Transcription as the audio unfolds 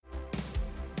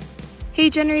Hey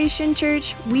Generation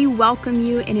Church, we welcome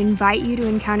you and invite you to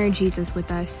encounter Jesus with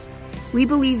us. We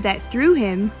believe that through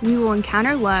him, we will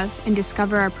encounter love and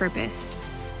discover our purpose.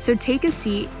 So take a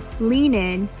seat, lean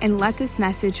in, and let this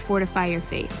message fortify your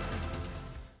faith.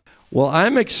 Well,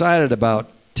 I'm excited about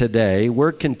today.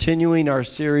 We're continuing our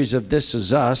series of This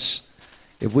Is Us.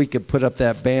 If we could put up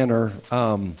that banner.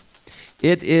 We're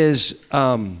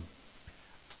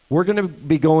going to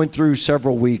be going through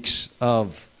several weeks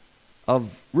of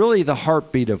really the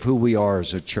heartbeat of who we are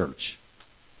as a church.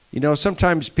 You know,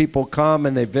 sometimes people come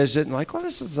and they visit and like, well,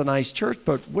 this is a nice church,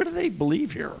 but what do they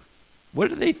believe here? What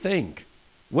do they think?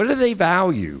 What do they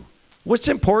value? What's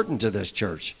important to this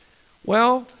church?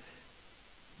 Well,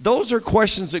 those are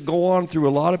questions that go on through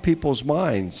a lot of people's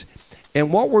minds.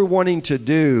 And what we're wanting to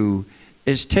do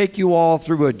is take you all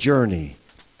through a journey,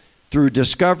 through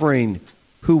discovering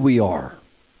who we are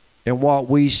and what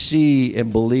we see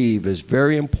and believe is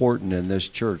very important in this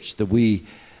church that we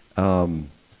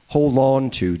hold on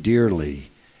to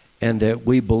dearly, and that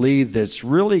we believe that's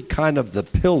really kind of the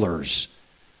pillars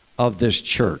of this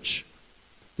church.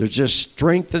 They're just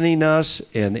strengthening us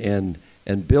and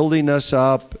building us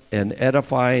up and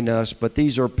edifying us, but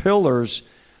these are pillars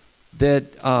that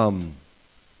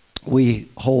we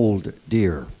hold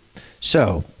dear.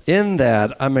 So in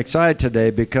that, I'm excited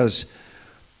today because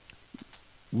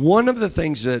one of the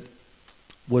things that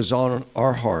was on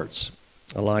our hearts,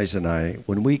 Eliza and I,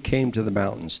 when we came to the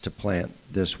mountains to plant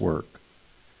this work,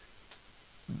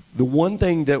 the one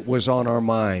thing that was on our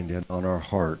mind and on our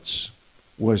hearts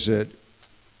was that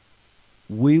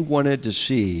we wanted to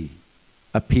see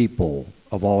a people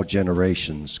of all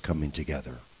generations coming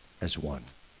together as one.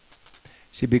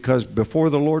 See, because before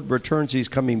the Lord returns, he's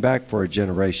coming back for a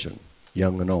generation,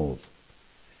 young and old.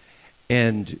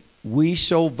 And we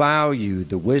so value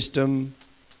the wisdom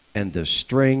and the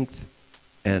strength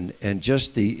and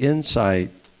just the insight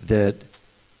that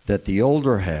the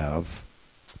older have.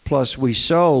 Plus, we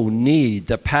so need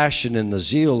the passion and the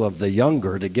zeal of the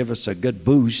younger to give us a good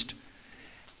boost.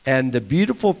 And the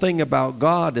beautiful thing about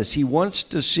God is he wants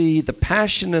to see the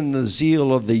passion and the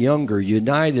zeal of the younger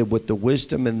united with the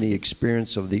wisdom and the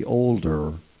experience of the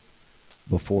older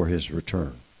before his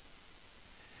return.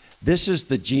 This is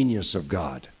the genius of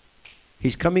God.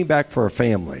 He's coming back for a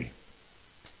family.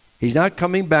 He's not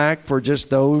coming back for just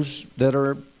those that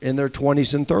are in their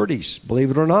 20s and 30s,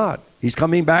 believe it or not. He's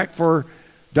coming back for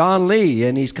Don Lee,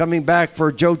 and he's coming back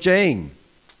for Joe Jane.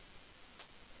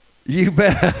 You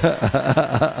bet.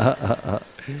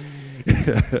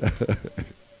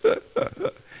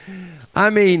 I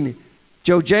mean,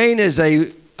 Joe Jane is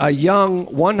a young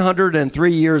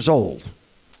 103 years old.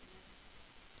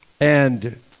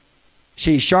 And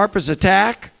she's sharp as a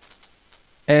tack,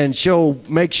 and she'll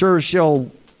make sure she'll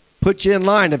put you in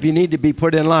line if you need to be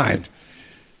put in line.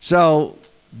 So,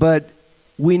 but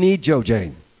we need Joe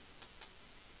Jane.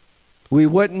 We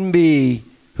wouldn't be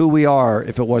who we are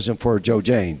if it wasn't for Joe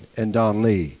Jane and Don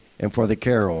Lee and for the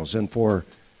Carrolls and for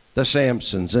the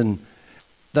Sampsons and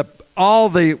all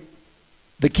the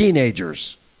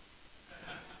teenagers.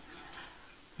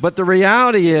 But the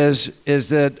reality is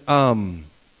that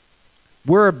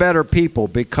we're a better people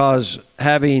because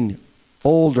having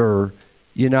older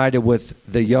united with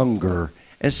the younger.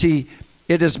 And see,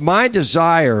 it is my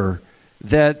desire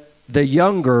that the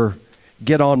younger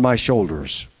get on my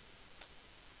shoulders.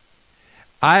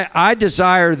 I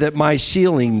desire that my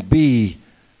ceiling be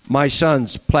my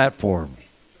son's platform.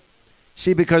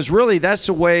 See, because really that's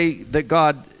the way that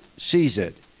God sees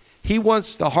it. He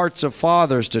wants the hearts of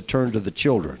fathers to turn to the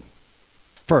children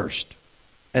first,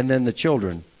 and then the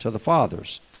children to the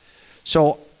fathers.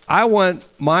 So I want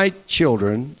my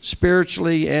children,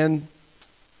 spiritually and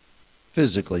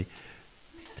physically,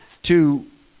 to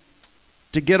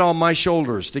get on my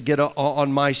shoulders, to get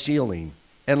on my ceiling,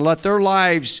 and let their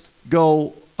lives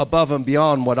go above and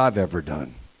beyond what I've ever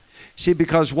done. See,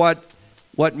 because what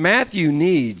Matthew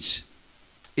needs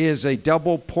is a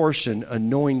double portion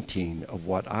anointing of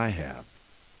what I have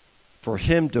for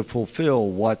him to fulfill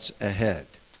what's ahead.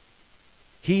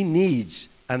 He needs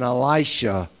an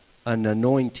Elisha, an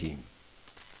anointing.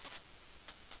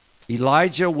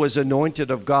 Elijah was anointed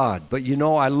of God, but you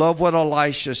know, I love what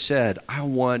Elisha said. I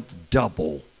want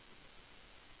double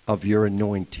of your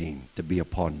anointing to be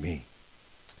upon me.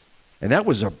 And that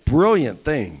was a brilliant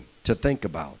thing to think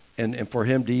about and for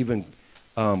him to even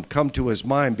come to his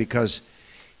mind, because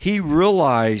he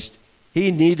realized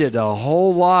he needed a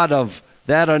whole lot of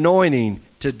that anointing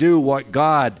to do what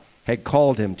God had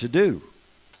called him to do.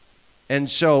 And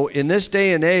so in this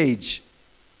day and age,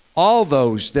 all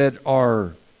those that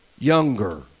are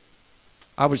younger,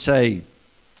 I would say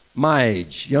my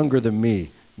age, younger than me,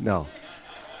 no.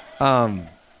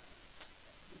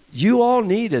 You all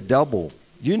need a double.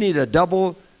 You need a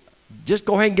double. Just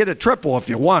go ahead and get a triple if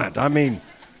you want. I mean,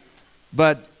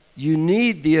 but you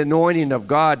need the anointing of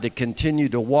God to continue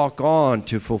to walk on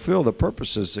to fulfill the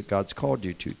purposes that God's called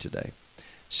you to today.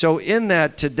 So in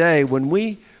that today, when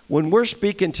we're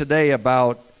speaking today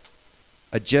about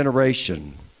a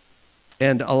generation,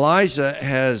 and Eliza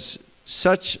has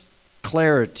such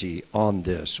clarity on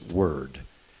this word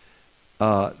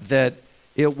that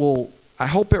it will, I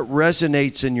hope it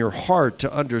resonates in your heart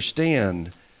to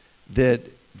understand that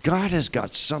God has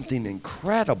got something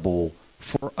incredible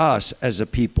for us as a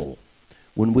people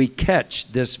when we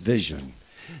catch this vision.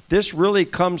 This really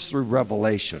comes through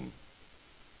revelation.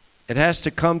 It has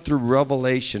to come through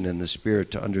revelation in the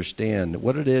Spirit to understand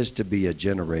what it is to be a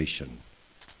generation,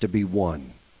 to be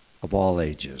one of all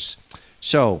ages.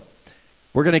 So,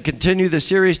 we're going to continue the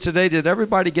series today. Did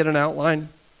everybody get an outline?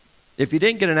 If you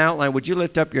didn't get an outline, would you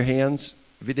lift up your hands?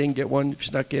 If you didn't get one,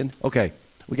 snuck in? Okay.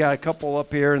 We got a couple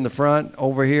up here in the front,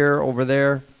 over here, over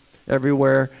there,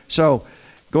 everywhere. So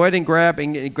go ahead and grab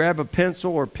a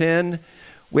pencil or pen.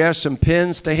 We have some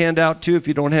pens to hand out too. If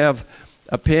you don't have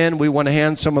a pen, we want to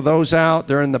hand some of those out.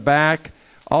 They're in the back.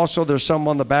 Also, there's some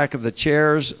on the back of the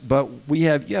chairs. But you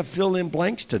have fill-in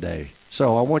blanks today.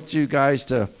 So I want you guys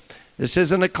to, this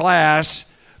isn't a class,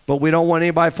 but we don't want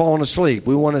anybody falling asleep.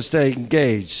 We want to stay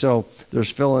engaged. So there's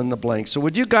fill in the blanks. So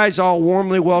would you guys all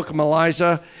warmly welcome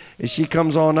Eliza as she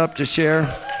comes on up to share?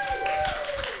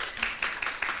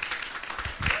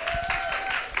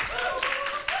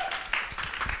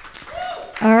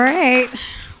 All right.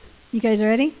 You guys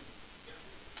ready?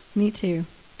 Me too.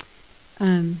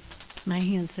 My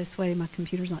hand's so sweaty, my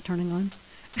computer's not turning on.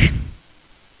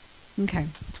 Okay.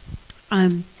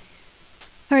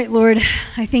 All right, Lord,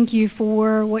 I thank you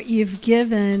for what you've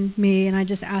given me, and I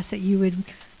just ask that you would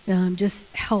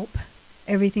just help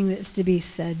everything that's to be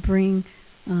said. Bring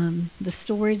the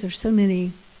stories, there's so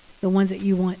many, the ones that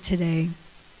you want today.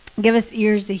 Give us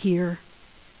ears to hear.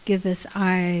 Give us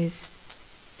eyes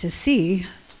to see.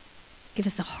 Give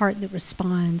us a heart that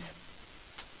responds,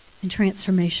 and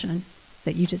transformation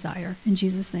that you desire. In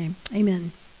Jesus' name,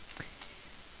 amen.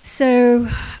 So,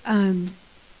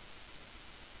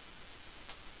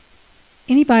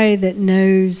 anybody that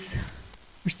knows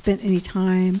or spent any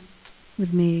time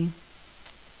with me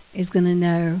is going to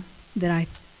know that I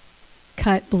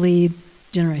cut, bleed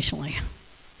generationally.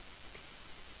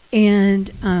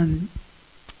 And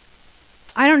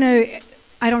I don't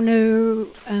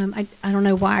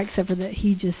know why, except for that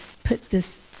he just put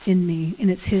this in me,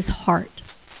 and it's his heart.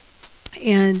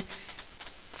 And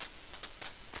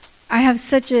I have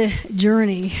such a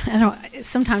journey.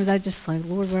 Sometimes I just like,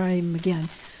 Lord, where I am again.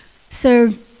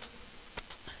 So,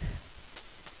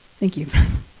 thank you.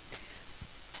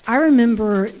 I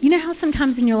remember, you know how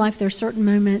sometimes in your life there are certain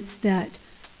moments that,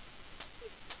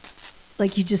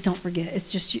 like, you just don't forget.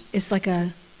 It's like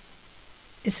a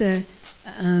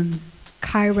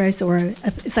kairos, or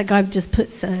it's like God just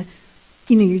puts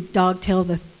your dog tail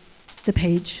the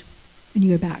page, and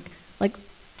you go back. Like,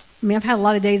 I mean, I've had a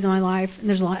lot of days in my life, and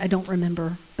there's a lot I don't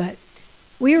remember. But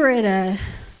we were at a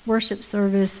worship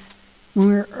service when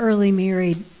we were early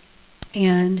married,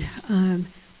 and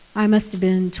I must have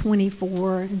been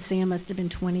 24, and Sam must have been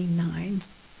 29,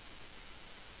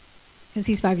 because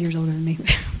he's 5 years older than me.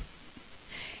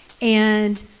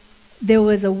 And there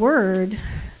was a word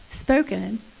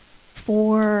spoken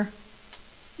for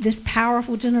this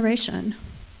powerful generation.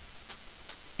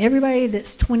 Everybody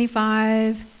that's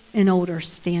 25 and older,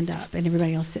 stand up, and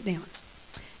everybody else sit down.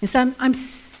 And so I'm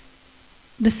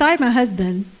beside my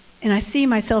husband, and I see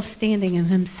myself standing and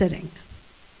him sitting.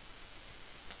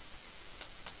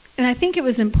 And I think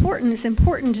it's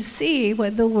important to see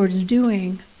what the Lord's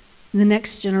doing in the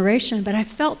next generation. But I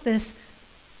felt this,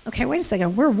 okay, wait a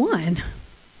second, we're one.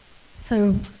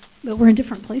 So, but we're in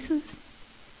different places.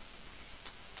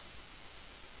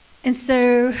 And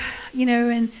so,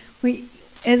 and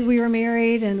as we were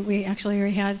married, and we actually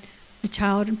already had a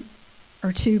child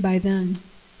or two by then.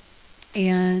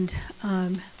 And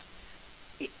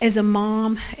as a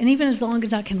mom, and even as long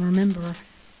as I can remember,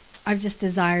 I've just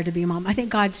desired to be a mom. I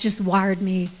think God's just wired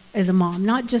me as a mom,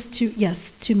 not just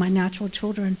to my natural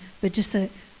children, but just a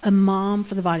mom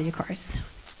for the body of Christ.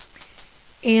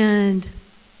 And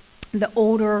the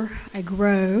older I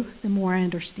grow, the more I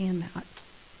understand that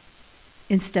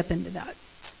and step into that.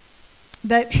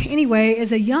 But anyway,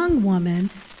 as a young woman,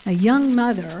 a young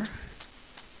mother,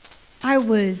 I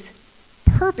was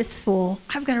purposeful.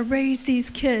 I've got to raise these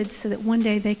kids so that one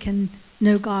day they can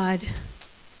know God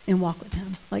and walk with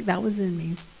him. Like, that was in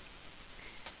me.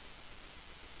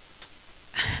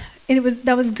 And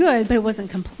that was good, but it wasn't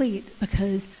complete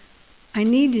because I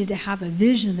needed to have a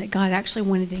vision that God actually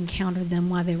wanted to encounter them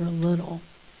while they were little,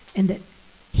 and that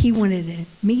he wanted to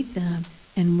meet them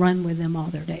and run with them all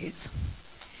their days.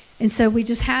 And so we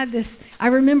just had this. I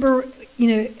remember,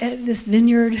 at this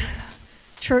Vineyard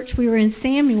church we were in,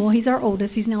 Samuel, he's our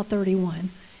oldest, he's now 31.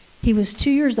 He was 2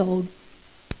 years old,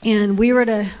 and we were at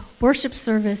a worship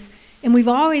service, and we've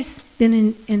always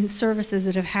been in services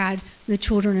that have had the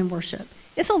children in worship.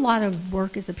 It's a lot of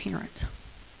work as a parent.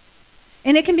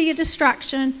 And it can be a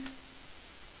distraction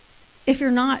if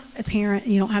you're not a parent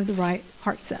and you don't have the right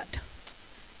heart set.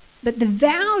 But the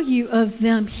value of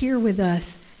them here with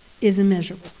us is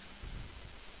immeasurable.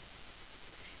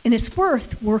 And it's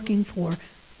worth working for,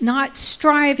 not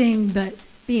striving, but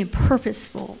being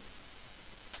purposeful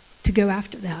to go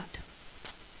after that.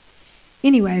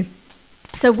 Anyway,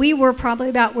 so we were probably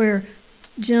about where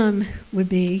Jim would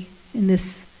be in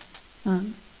this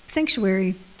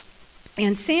sanctuary.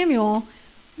 And Samuel,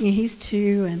 he's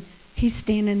 2, and he's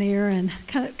standing there, and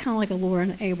kind of like a Laura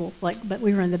and Abel, but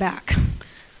we were in the back.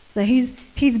 So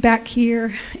he's back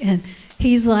here, and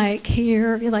he's like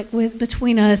here,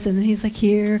 between us, and then he's like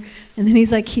here, and then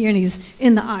he's like here, and he's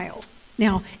in the aisle.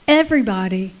 Now,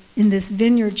 everybody in this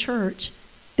Vineyard church,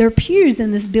 there are pews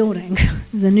in this building.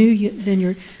 There's a new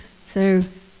Vineyard. So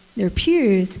there are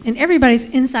pews, and everybody's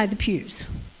inside the pews,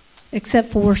 except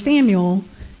for Samuel.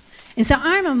 And so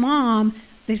I'm a mom,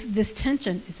 this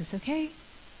tension, is this okay?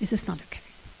 Is this not okay?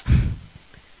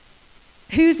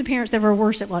 Who's the parents ever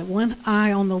worship like one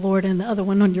eye on the Lord and the other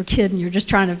one on your kid, and you're just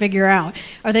trying to figure out,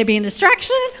 are they being a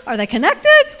distraction? Are they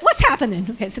connected? What's happening?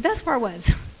 Okay, so that's where I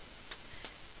was.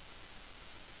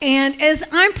 And as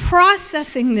I'm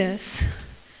processing this,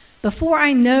 before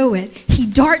I know it, he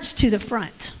darts to the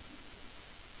front.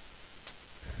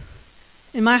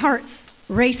 And my heart's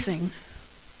racing.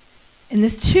 And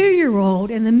this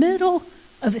 2-year-old in the middle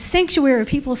of a sanctuary of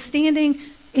people standing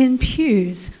in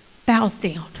pews bows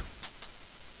down.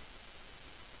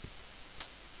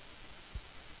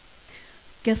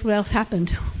 Guess what else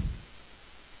happened?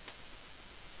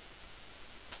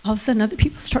 All of a sudden, other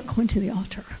people start going to the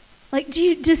altar.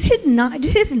 Does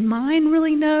his mind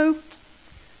really know?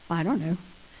 Well, I don't know.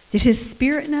 Did his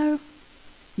spirit know?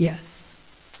 Yes.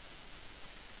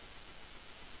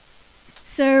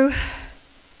 So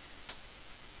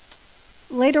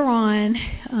later on,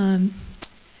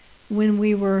 when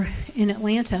we were in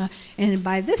Atlanta, and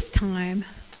by this time,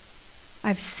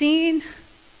 I've seen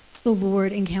the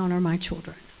Lord encounter my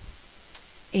children.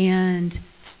 And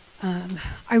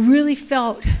I really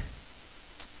felt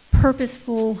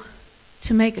purposeful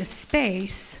to make a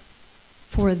space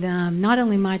for them, not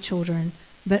only my children,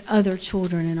 but other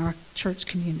children in our church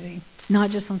community,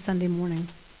 not just on Sunday morning.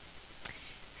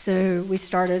 So we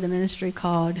started a ministry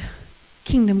called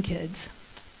Kingdom Kids.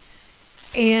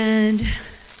 And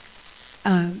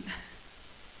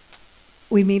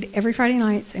we meet every Friday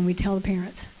nights, and we tell the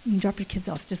parents, you can drop your kids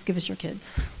off, just give us your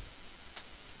kids.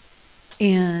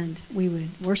 And we would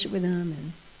worship with them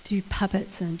and do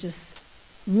puppets, and just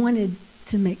wanted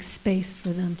to make space for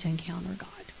them to encounter God.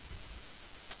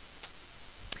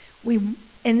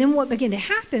 And then what began to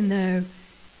happen, though,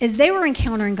 is they were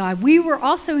encountering God. We were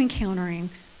also encountering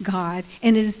God.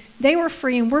 And as they were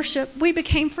free in worship, we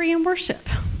became free in worship.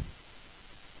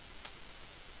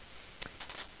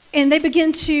 And we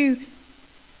begin to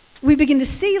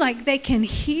see, they can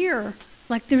hear,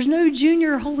 there's no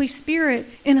junior Holy Spirit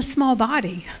in a small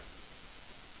body.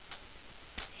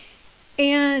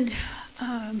 And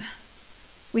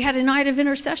we had a night of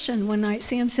intercession one night.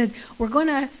 Sam said, we're going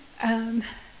to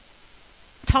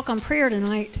talk on prayer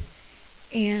tonight.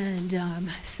 And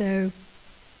so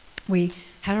we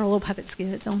had our little puppet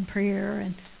skits on prayer,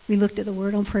 and we looked at the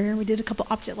word on prayer, and we did a couple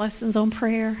object lessons on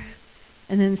prayer.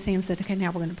 And then Sam said, okay, now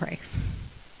we're going to pray.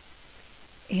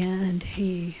 And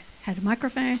he had a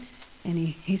microphone, and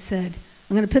he said,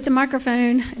 I'm going to put the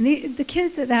microphone, and the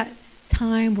kids at that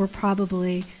time were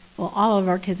probably, all of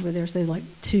our kids were there, so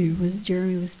 2,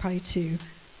 Jeremy was probably 2,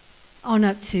 on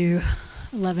up to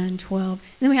 11, 12. And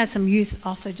then we had some youth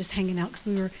also just hanging out, because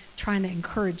we were trying to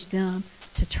encourage them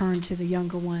to turn to the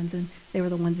younger ones, and they were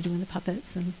the ones doing the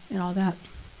puppets and all that.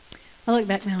 I look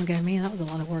back now and go, man, that was a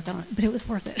lot of work, but it was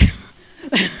worth it.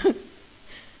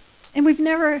 And we've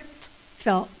never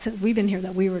felt, since we've been here,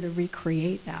 that we were to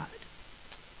recreate that.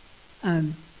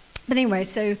 But anyway,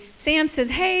 so Sam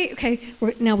says, hey, okay,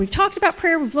 now we've talked about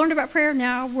prayer, we've learned about prayer,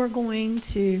 now we're going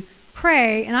to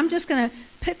pray, and I'm just going to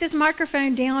put this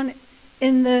microphone down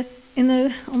on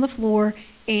the floor,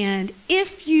 and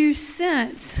if you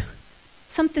sense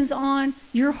something's on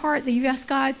your heart that you ask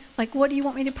God, what do you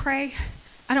want me to pray?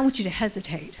 I don't want you to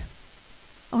hesitate.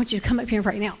 I want you to come up here and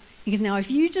pray now. He goes, now, if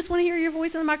you just want to hear your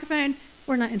voice on the microphone,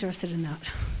 we're not interested in that.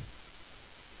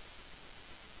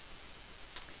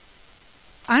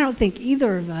 I don't think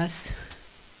either of us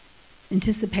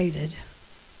anticipated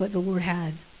what the Lord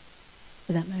had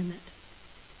for that moment.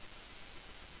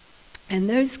 And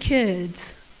those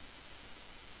kids,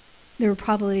 there were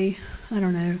probably,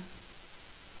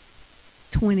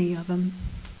 20 of them.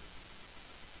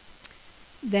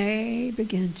 They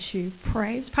began to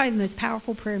pray. It was probably the most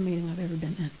powerful prayer meeting I've ever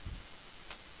been in.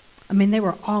 I mean, they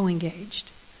were all engaged,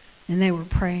 and they were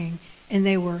praying, and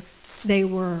they went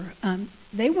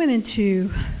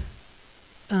into,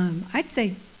 I'd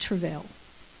say, travail.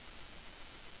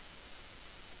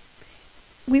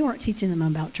 We weren't teaching them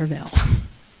about travail.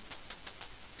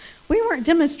 We weren't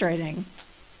demonstrating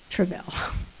travail.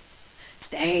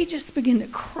 They just began to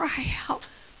cry out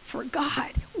for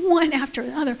God, one after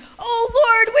another. Oh,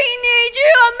 Lord, we need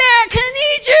you. America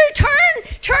needs you.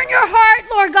 Turn your heart,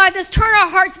 Lord God. Let's turn our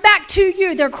hearts back to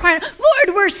you. They're crying,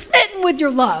 Lord, we're smitten with your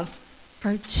love.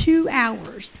 For 2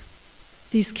 hours,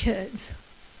 these kids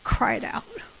cried out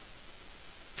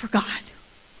for God.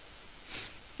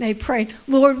 They prayed,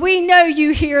 Lord, we know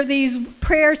you hear these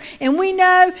prayers, and we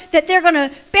know that they're going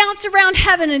to bounce around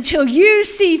heaven until you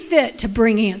see fit to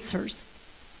bring answers.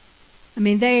 I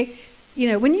mean,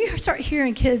 when you start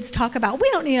hearing kids talk about, we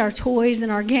don't need our toys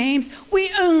and our games,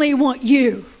 we only want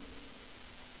you.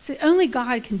 So only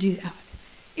God can do that.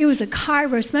 It was a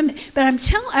Kairos moment. But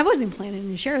I wasn't planning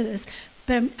to share this,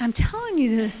 but I'm telling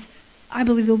you this. I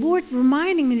believe the Lord's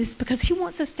reminding me this because he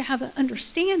wants us to have an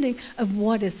understanding of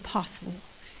what is possible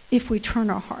if we turn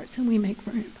our hearts and we make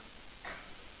room.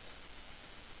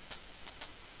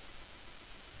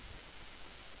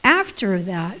 After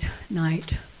that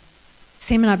night,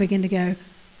 Sam and I began to go,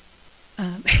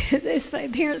 his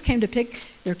parents came to pick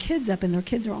their kids up, and their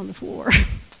kids are on the floor.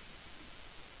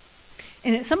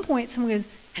 And at some point, someone goes,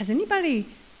 has anybody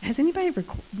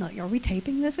are we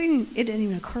taping this? It didn't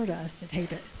even occur to us to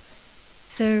tape it.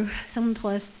 So someone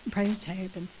prayed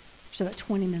tape, and there's about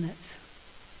 20 minutes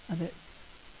of it.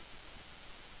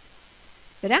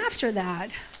 But after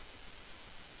that,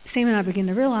 Sam and I began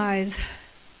to realize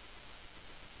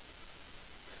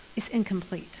it's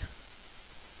incomplete.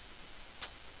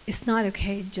 It's not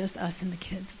okay, just us and the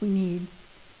kids. We need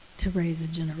to raise a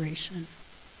generation.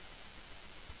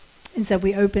 And so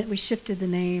we shifted the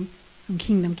name from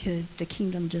Kingdom Kids to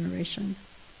Kingdom Generation.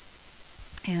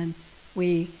 And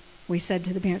we said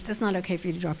to the parents, it's not okay for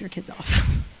you to drop your kids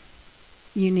off.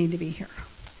 You need to be here.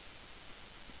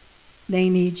 They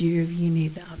need you, you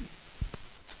need them.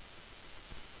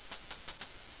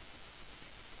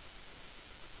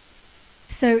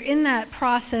 So in that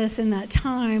process, in that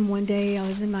time, one day I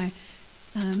was in my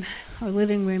our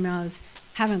living room, and I was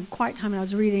having quiet time, and I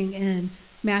was reading in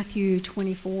Matthew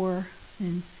 24,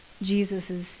 and Jesus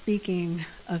is speaking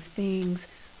of things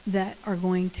that are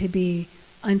going to be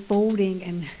unfolding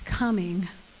and coming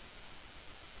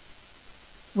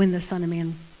when the Son of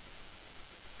Man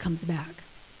comes back.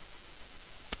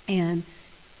 And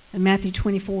in Matthew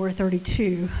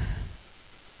 24:32,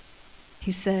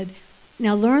 he said,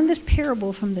 now learn this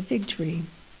parable from the fig tree.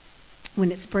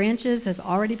 When its branches have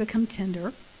already become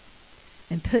tender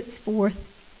and puts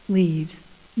forth leaves,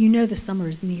 you know the summer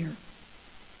is near.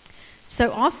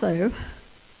 So also,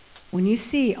 when you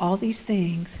see all these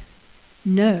things,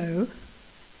 know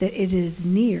that it is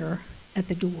near at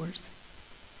the doors.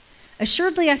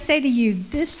 Assuredly, I say to you,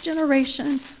 this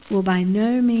generation will by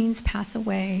no means pass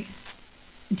away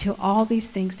until all these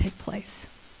things take place.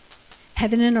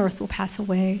 Heaven and earth will pass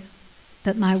away,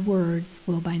 but my words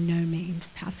will by no means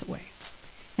pass away.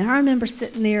 And I remember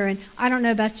sitting there, and I don't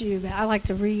know about you, but I like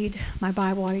to read my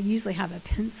Bible. I usually have a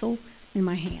pencil in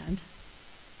my hand.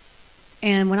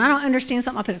 And when I don't understand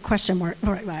something, I'll put a question mark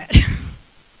right by it.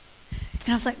 And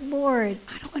I was like, Lord,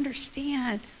 I don't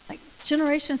understand. Like,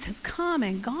 generations have come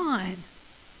and gone.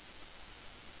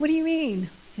 What do you mean?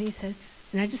 And he said,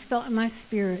 and I just felt in my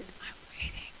spirit, I'm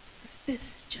waiting for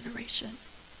this generation.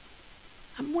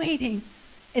 I'm waiting.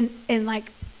 And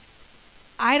like,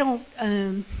 I don't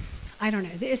know.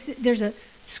 There's a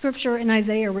scripture in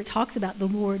Isaiah where it talks about the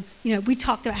Lord. You know, we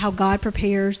talked about how God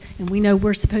prepares, and we know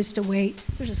we're supposed to wait.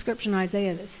 There's a scripture in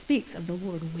Isaiah that speaks of the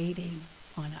Lord waiting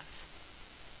on us.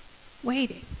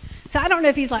 Waiting. So I don't know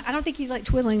if I don't think he's like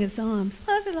twiddling his thumbs.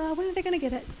 When are they going to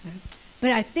get it? No.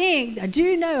 But I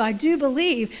do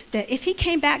believe that if he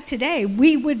came back today,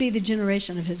 we would be the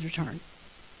generation of his return.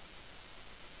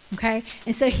 Okay?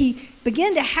 And so he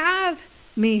began to have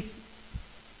me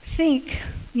think,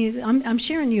 I'm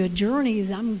sharing you a journey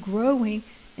that I'm growing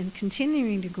and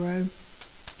continuing to grow.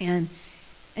 And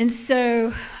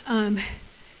so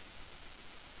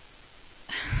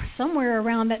somewhere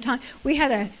around that time. We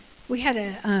had a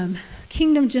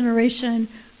Kingdom Generation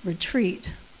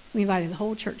retreat. We invited the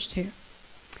whole church to.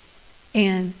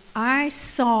 And I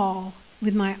saw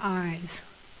with my eyes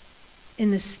in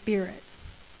the spirit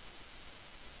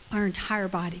our entire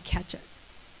body catch it.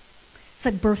 It's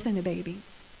like birthing a baby.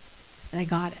 And I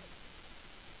got it.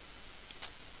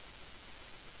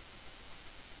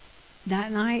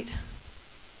 That night,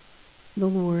 the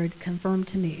Lord confirmed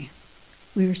to me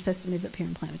we were supposed to move up here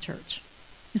and plant a church.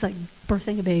 It's like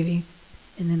birthing a baby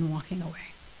and then walking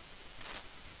away.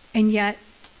 And yet,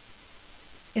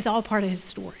 it's all part of his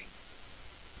story.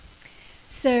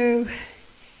 So,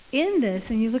 in this,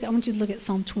 and I want you to look at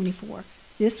Psalm 24.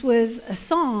 This was a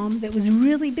psalm that was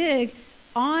really big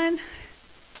on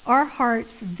our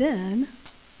hearts then,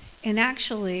 and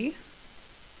actually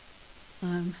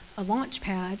a launch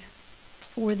pad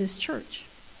for this church.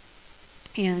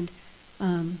 And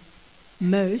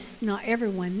not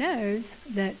everyone knows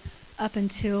that up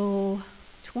until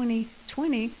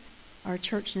 2020, our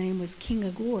church name was King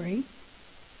of Glory,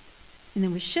 and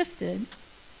then was shifted,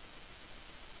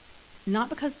 not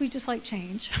because we just like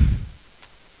change,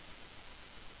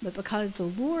 but because the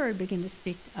Lord began to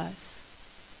speak to us.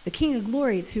 The King of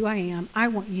Glory is who I am. I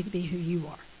want you to be who you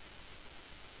are.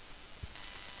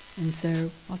 And so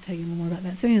I'll tell you more about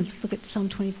that. So let's look at Psalm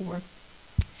 24.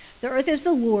 The earth is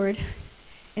the Lord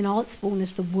in all its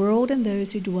fullness, the world and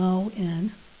those who dwell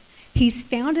in. He's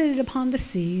founded it upon the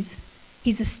seas.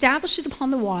 He's established it upon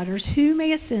the waters. Who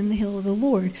may ascend the hill of the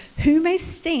Lord? Who may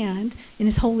stand in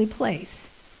his holy place?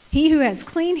 He who has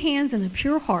clean hands and a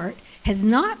pure heart has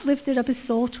not lifted up his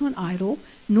soul to an idol,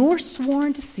 nor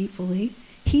sworn deceitfully.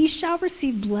 He shall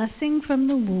receive blessing from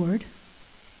the Lord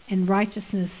and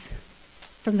righteousness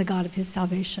from the God of his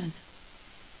salvation.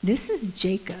 This is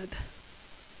Jacob,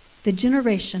 the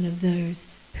generation of those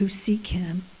who seek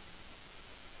him,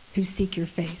 who seek your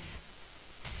face.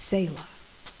 Selah.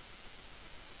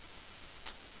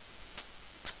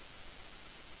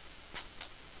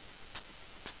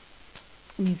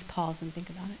 It means pause and think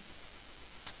about it.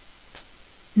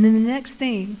 And then the next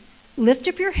thing, lift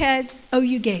up your heads, O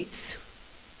you gates.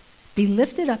 Be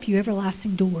lifted up, you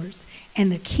everlasting doors,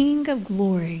 and the King of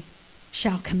glory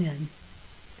shall come in.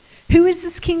 Who is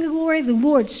this King of glory? The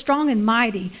Lord strong and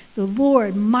mighty, the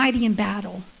Lord mighty in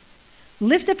battle.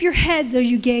 Lift up your heads, O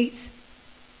you gates.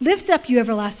 Lift up, you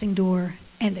everlasting door,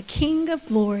 and the King of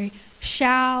glory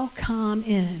shall come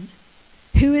in.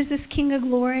 Who is this King of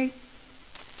glory?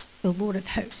 The Lord of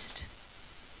hosts.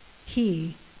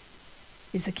 He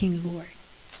is the King of glory.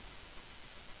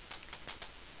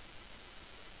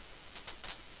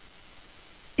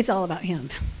 It's all about him,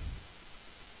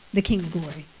 the King of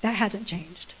glory. That hasn't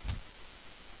changed.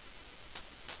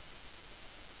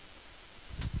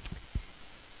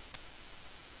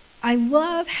 I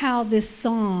love how this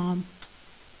psalm,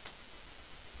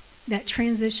 that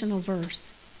transitional verse,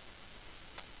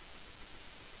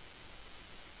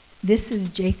 this is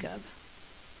Jacob,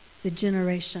 the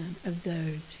generation of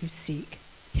those who seek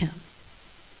him.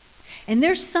 And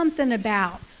there's something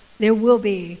about there will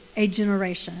be a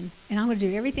generation, and I'm going to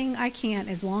do everything I can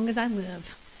as long as I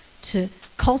live to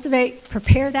cultivate,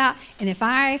 prepare that, and if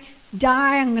I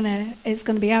die, it's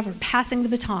going to be ever passing the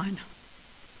baton.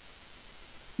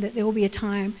 That there will be a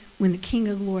time when the King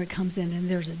of Glory comes in and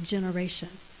there's a generation,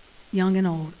 young and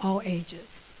old, all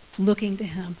ages, looking to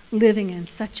him, living in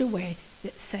such a way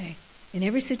that say, in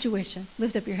every situation,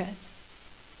 lift up your heads.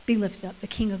 Be lifted up, the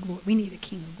King of Glory. We need a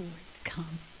King of Glory to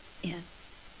come in.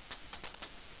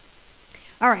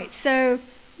 All right, so,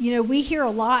 we hear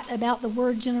a lot about the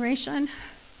word generation,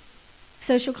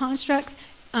 social constructs.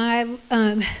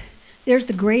 There's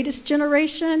the greatest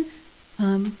generation,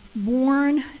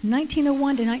 born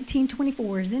 1901 to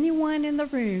 1924. Is anyone in the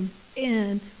room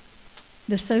in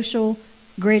the social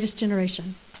greatest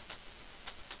generation?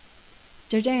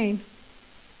 Jo Jane.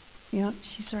 Yep,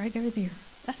 she's right over there.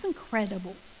 That's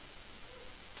incredible.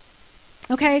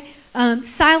 Okay,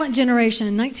 silent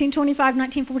generation, 1925,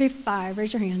 1945.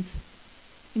 Raise your hands.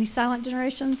 Any silent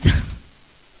generations?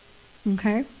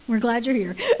 Okay, we're glad you're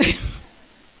here.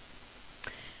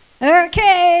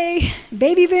 Okay,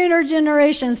 baby boomer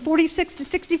generations, 46 to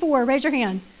 64. Raise your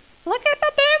hand. Look at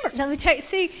the boomers. Let me tell you,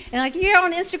 see, and you're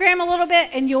on Instagram a little bit,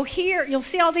 and you'll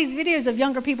see all these videos of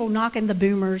younger people knocking the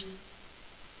boomers.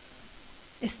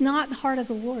 It's not the heart of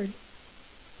the Lord.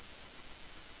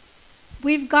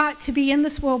 We've got to be in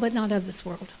this world, but not of this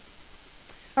world.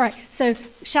 All right, so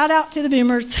shout out to the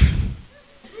boomers.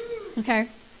 Okay,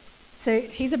 so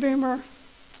he's a boomer.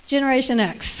 Generation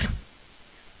X.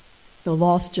 The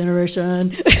lost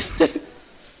generation.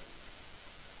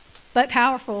 But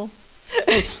powerful.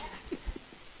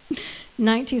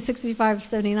 1965 to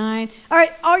 79. All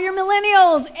right, all your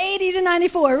millennials, 80 to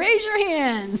 94, raise your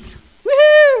hands.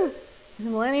 Woohoo! The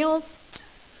millennials?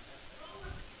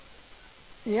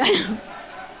 Yeah.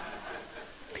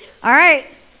 All right.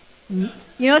 You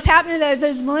know what's happening?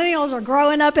 Those millennials are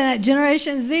growing up, and that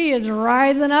Generation Z is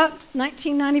rising up,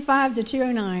 1995 to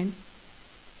 2009.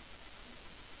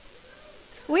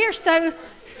 We are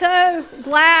so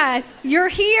glad you're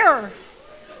here.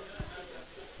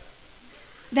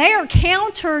 They are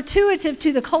counterintuitive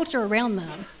to the culture around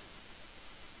them.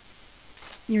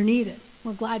 You're needed.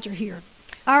 We're glad you're here.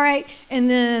 All right, and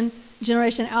then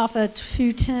Generation Alpha,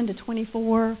 210 to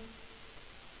 24.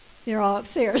 They're all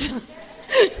upstairs.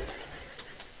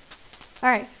 All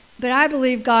right, but I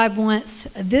believe God wants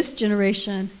this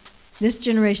generation, a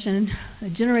generation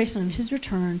of his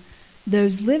return,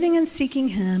 those living and seeking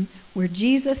him, where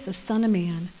Jesus, the Son of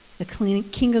Man, the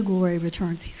King of Glory,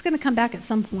 returns. He's going to come back at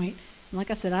some point. And like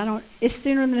I said, it's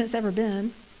sooner than it's ever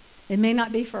been. It may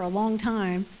not be for a long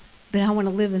time, but I want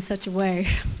to live in such a way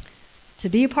to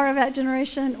be a part of that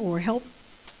generation or help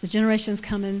the generations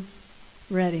coming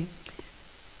ready.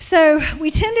 So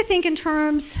we tend to think in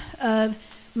terms of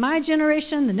my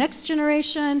generation, the next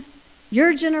generation,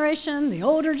 your generation, the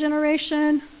older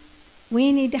generation.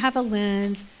 We need to have a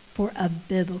lens for a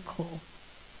biblical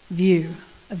view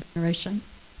of generation.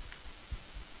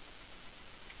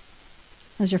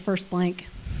 That's your first blank.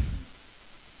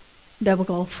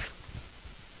 Biblical.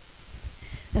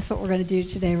 That's what we're going to do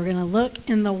today. We're going to look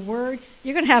in the Word.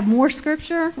 You're going to have more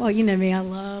scripture. Well, you know me. I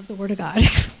love the Word of God.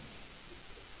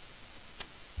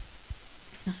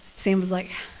 Sam was like,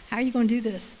 how are you going to do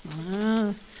this?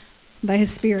 By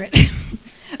his Spirit.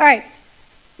 All right.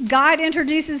 God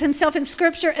introduces himself in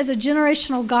Scripture as a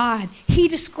generational God. He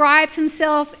describes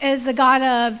himself as the God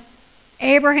of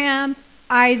Abraham,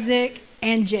 Isaac,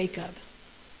 and Jacob.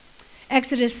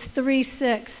 Exodus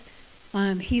 3:6,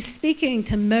 he's speaking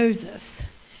to Moses.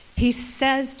 He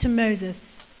says to Moses,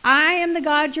 I am the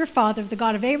God, your father, the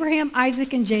God of Abraham,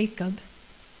 Isaac, and Jacob.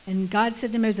 And God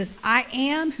said to Moses, I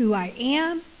am who I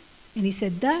am. And he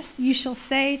said, thus you shall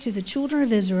say to the children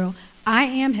of Israel, I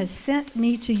am has sent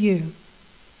me to you.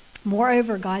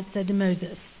 Moreover, God said to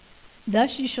Moses,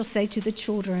 thus you shall say to the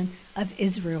children of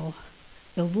Israel,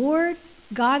 the Lord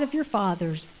God of your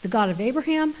fathers, the God of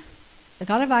Abraham, the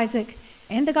God of Isaac,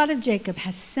 and the God of Jacob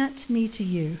has sent me to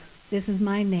you. This is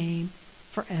my name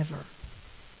forever.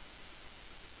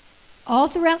 All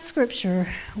throughout Scripture,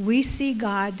 we see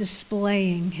God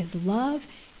displaying his love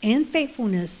and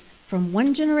faithfulness from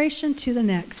one generation to the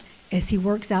next as he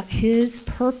works out his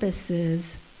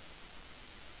purposes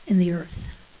in the earth.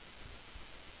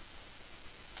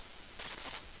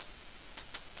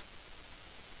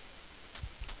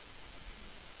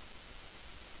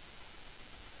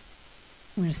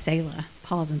 I'm going to Selah,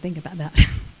 pause and think about that.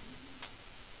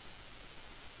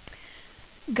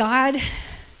 God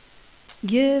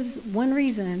gives one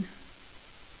reason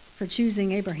for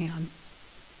choosing Abraham.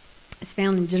 It's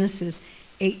found in Genesis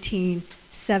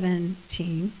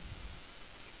 18:17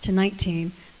 to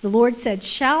 19. The Lord said,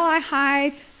 shall I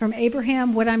hide from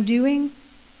Abraham what I'm doing?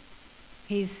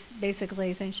 He's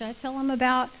basically saying, should I tell him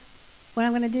about what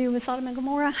I'm going to do with Sodom and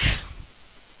Gomorrah?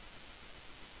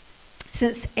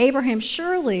 Since Abraham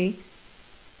surely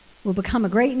will become a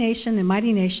great nation and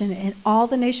mighty nation, and all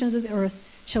the nations of the earth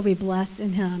shall be blessed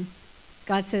in him.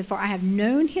 God said, for I have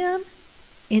known him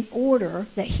in order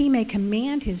that he may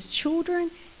command his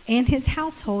children and his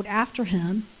household after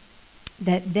him,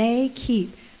 that they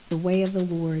keep the way of the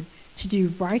Lord, to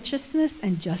do righteousness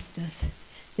and justice,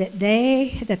 that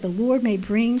the Lord may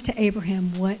bring to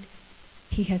Abraham what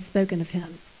he has spoken of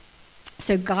him.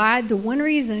 So God, the one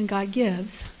reason God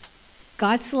gives,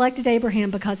 God selected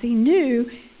Abraham because he knew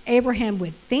Abraham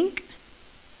would think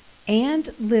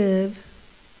and live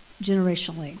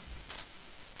generationally.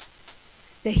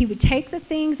 That he would take the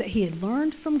things that he had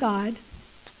learned from God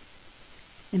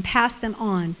and pass them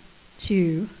on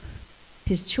to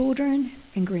his children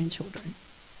and grandchildren.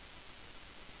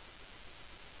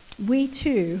 We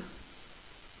too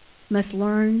must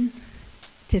learn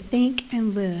to think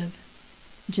and live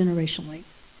generationally,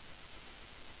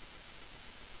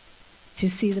 to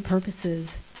see the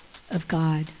purposes of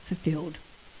God fulfilled.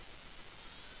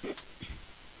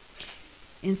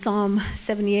 In Psalm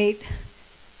 78,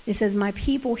 it says, my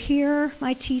people hear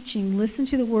my teaching, listen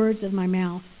to the words of my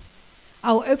mouth.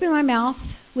 I will open my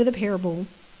mouth with a parable,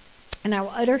 and I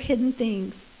will utter hidden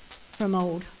things from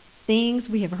old, things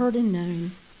we have heard and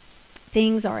known,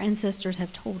 things our ancestors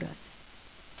have told us.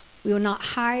 We will not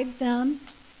hide them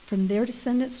from their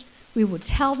descendants. We will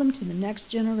tell them to the next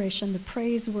generation the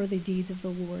praiseworthy deeds of the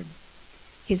Lord,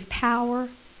 his power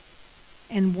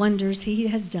and wonders he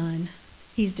has done.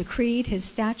 He's decreed his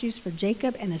statutes for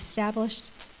Jacob and established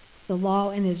the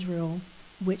law in Israel,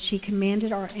 which he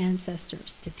commanded our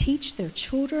ancestors to teach their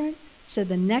children so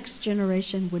the next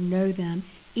generation would know them,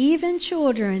 even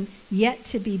children yet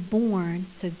to be born,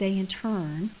 so they in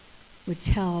turn would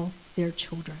tell their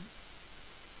children.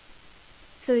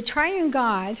 So the triune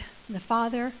God, the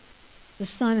Father, the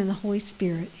Son, and the Holy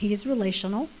Spirit, he is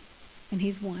relational, and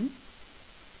he's one.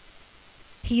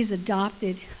 He's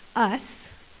adopted us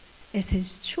as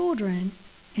his children,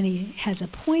 and he has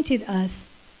appointed us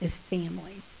as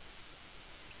family.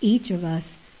 Each of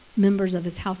us members of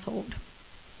his household.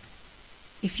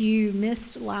 If you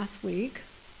missed last week,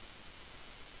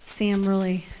 Sam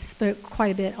really spoke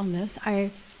quite a bit on this.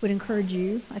 I would encourage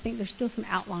you, I think there's still some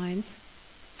outlines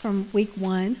from week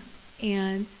 1,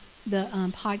 and the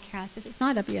podcast, if it's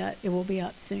not up yet, it will be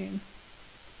up soon.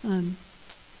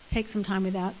 Take some time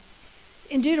with that.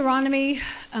 In Deuteronomy,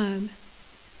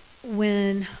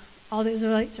 when all the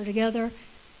Israelites are together,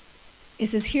 it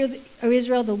says, "Hear, O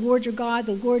Israel, the Lord your God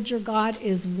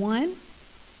is one.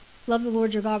 Love the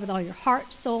Lord your God with all your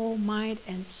heart, soul, mind,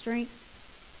 and strength.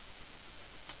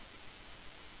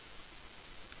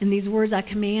 And these words I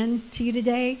command to you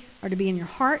today are to be in your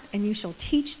heart, and you shall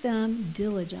teach them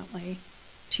diligently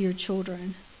to your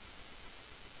children.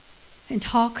 And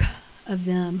talk of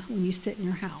them when you sit in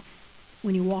your house,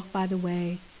 when you walk by the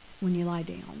way, when you lie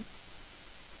down."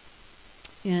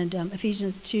 And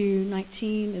Ephesians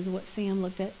 2:19 is what Sam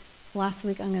looked at last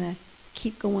week. I'm going to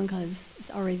keep going because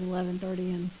it's already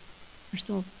 11:30 and we're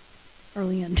still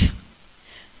early in.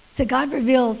 So God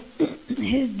reveals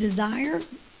his desire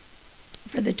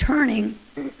for the turning,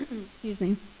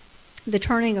 the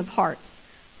turning of hearts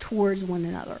towards one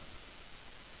another.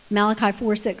 Malachi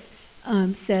 4:6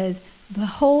 says,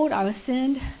 "Behold, I will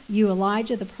send you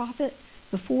Elijah the prophet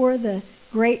before the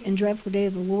great and dreadful day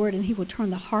of the Lord, and he will turn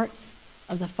the hearts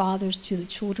of the fathers to the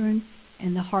children,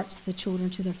 and the hearts of the children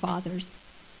to their fathers,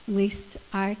 lest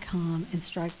I come and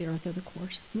strike the earth with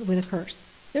a curse."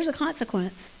 There's a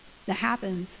consequence that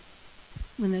happens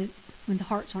when the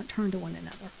hearts aren't turned to one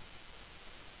another.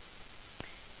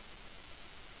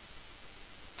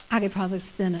 I could probably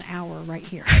spend an hour right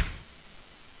here.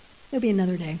 There'll be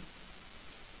another day.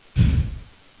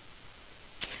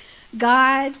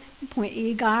 Point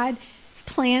E, God's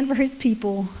plan for his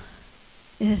people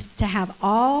is to have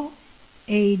all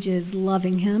ages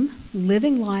loving him,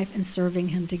 living life, and serving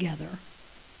him together.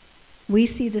 We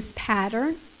see this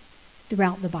pattern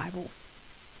throughout the Bible.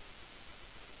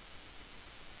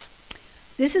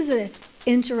 This is an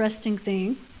interesting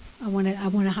thing. I want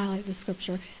to highlight the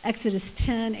scripture. Exodus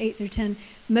 10:8-10.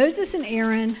 Moses and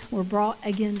Aaron were brought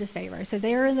again to Pharaoh. So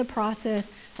they're in the process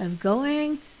of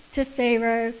going to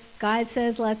Pharaoh. God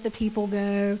says, "Let the people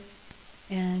go."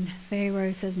 And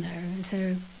Pharaoh says no. And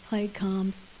so plague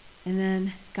comes. And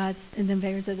then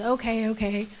Pharaoh says,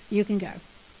 okay, you can go.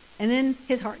 And then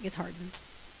his heart gets hardened.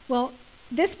 Well,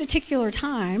 this particular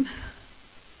time,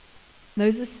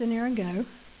 Moses and Aaron go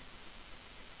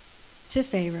to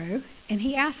Pharaoh, and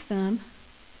he asks them,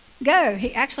 go.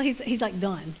 He's like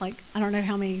done. Like, I don't know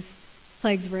how many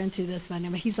plagues were into this by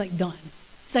now, but he's like done.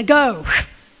 He's like, go.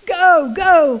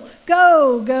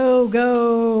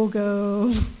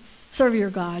 Serve your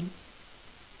God.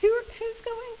 Who's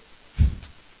going?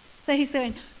 So he's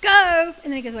saying, go.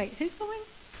 And then he goes, wait, who's going?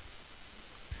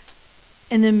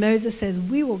 And then Moses says,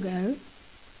 we will go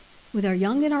with our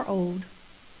young and our old,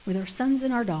 with our sons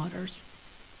and our daughters,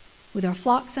 with our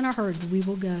flocks and our herds, we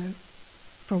will go,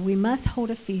 for we must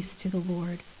hold a feast to the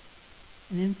Lord.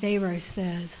 And then Pharaoh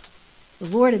says, the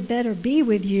Lord had better be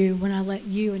with you when I let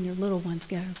you and your little ones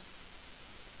go.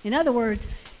 In other words,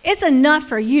 it's enough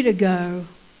for you to go,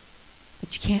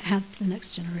 but you can't have the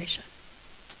next generation.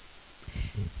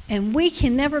 And we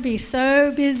can never be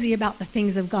so busy about the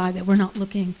things of God that we're not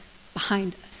looking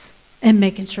behind us and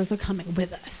making sure they're coming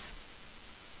with us.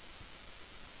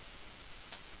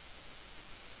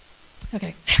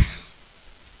 Okay.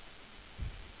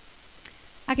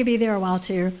 I could be there a while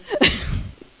too.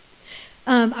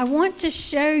 I want to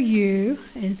show you,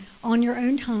 and on your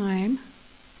own time,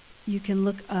 you can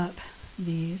look up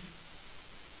these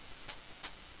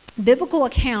biblical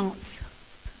accounts.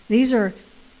 These are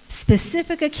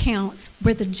specific accounts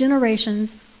where the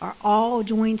generations are all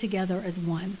joined together as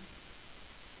one.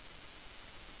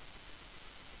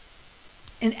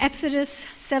 In Exodus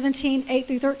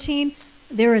 17:8-13,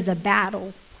 there is a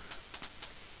battle.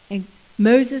 And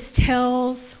Moses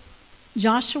tells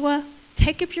Joshua,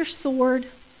 take up your sword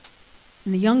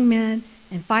and the young men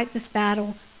and fight this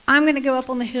battle. I'm going to go up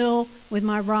on the hill with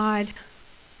my rod,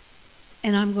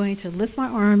 and I'm going to lift my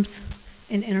arms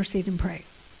and intercede and pray.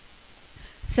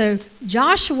 So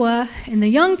Joshua and the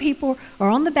young people are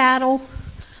on the battle.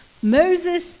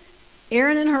 Moses,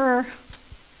 Aaron, and Hur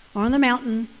are on the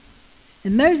mountain.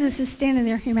 And Moses is standing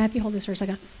there. Here, Matthew, hold this for a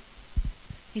second.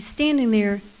 He's standing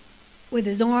there with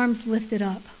his arms lifted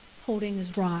up, holding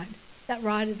his rod. That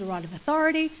rod is a rod of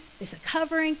authority. It's a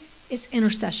covering. It's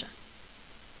intercession.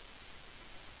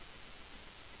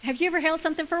 Have you ever held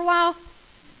something for a while?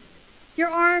 Your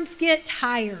arms get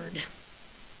tired.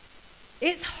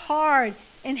 It's hard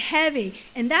and heavy.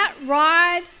 And that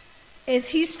rod, as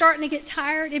he's starting to get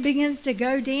tired, it begins to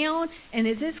go down. And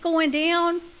as it's going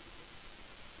down,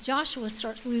 Joshua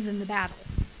starts losing the battle.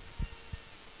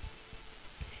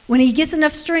 When he gets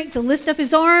enough strength to lift up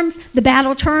his arms, the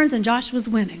battle turns and Joshua's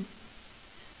winning.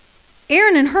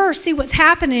 Aaron and Hur see what's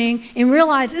happening and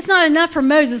realize it's not enough for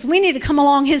Moses. We need to come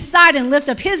along his side and lift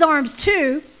up his arms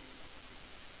too.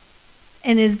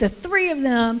 And as the three of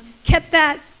them kept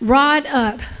that rod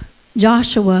up,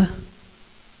 Joshua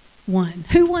won.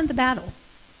 Who won the battle?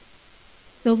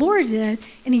 The Lord did,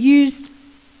 and he used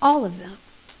all of them.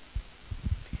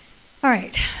 All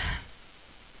right.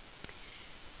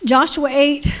 Joshua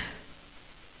 8,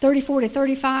 34 to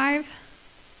 35.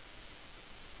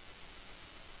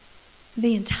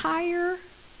 The entire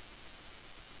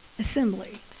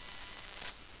assembly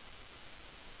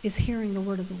is hearing the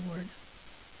word of the Lord.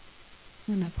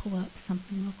 I'm going to pull up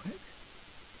something real quick.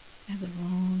 I have it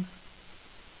wrong.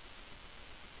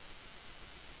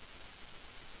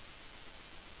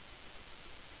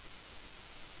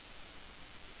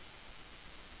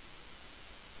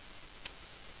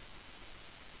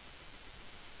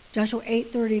 Joshua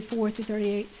 8:34 through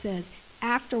 38 says,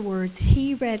 afterwards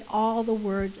he read all the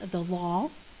words of the law,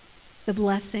 the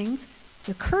blessings,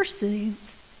 the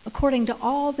cursings, according to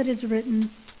all that is written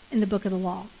in the book of the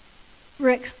law.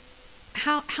 Rick,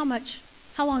 how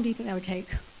long do you think that would take?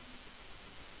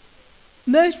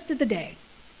 Most of the day.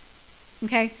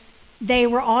 Okay? They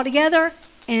were all together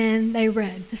and they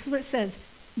read. This is what it says.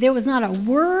 There was not a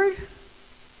word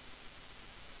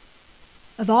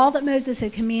of all that Moses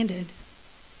had commanded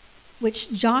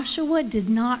which Joshua did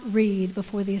not read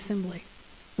before the assembly.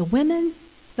 The women,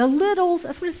 the littles,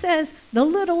 that's what it says, the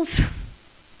littles,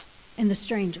 and the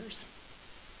strangers.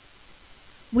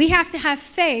 We have to have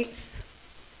faith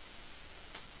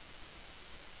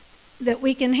that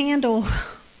we can handle,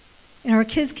 and our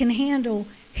kids can handle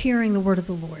hearing the word of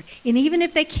the Lord. And even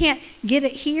if they can't get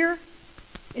it here,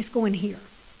 it's going here.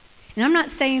 And I'm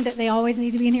not saying that they always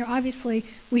need to be in here. Obviously,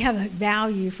 we have a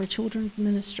value for children's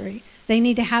ministry. They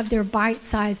need to have their bite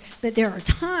size, but there are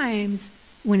times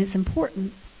when it's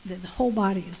important that the whole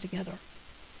body is together.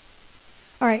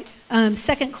 All right,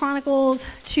 2 Chronicles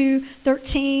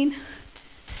 2:13,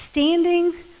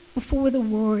 standing before the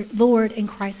Lord in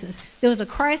crisis. There was a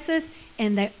crisis,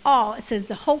 and it says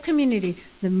the whole community,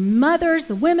 the mothers,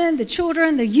 the women, the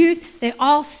children, the youth, they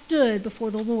all stood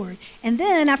before the Lord. And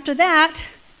then after that,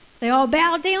 they all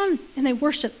bowed down and they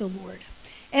worshiped the Lord.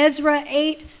 Ezra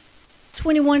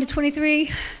 8:21 to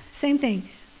 23, same thing.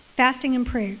 Fasting and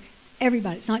prayer.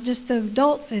 Everybody. It's not just the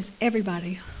adults, it's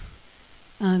everybody.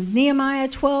 Nehemiah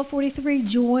 12:43,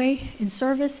 joy in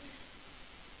service.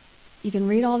 You can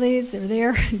read all these. They're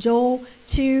there. Joel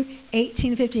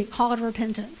 2:18 to 50, call to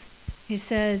repentance. He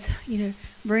says,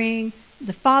 bring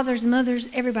the fathers and mothers,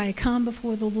 everybody come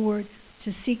before the Lord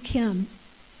to seek him.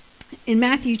 In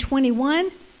Matthew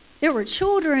 21, there were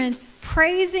children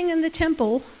praising in the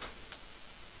temple,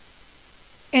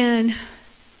 and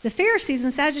the Pharisees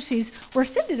and Sadducees were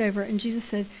offended over it. And Jesus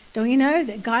says, don't you know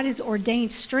that God has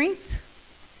ordained strength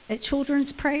at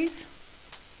children's praise?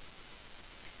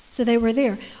 So they were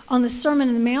there. On the Sermon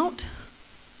on the Mount,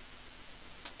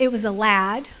 it was a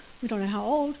lad, we don't know how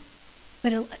old,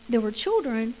 but there were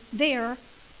children there on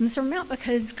the Sermon on the Mount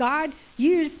because God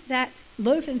used that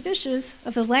loaf and fishes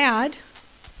of the lad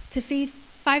to feed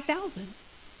 5,000.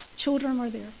 Children were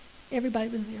there. Everybody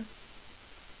was there.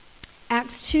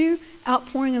 Acts 2,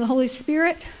 outpouring of the Holy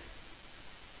Spirit.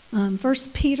 1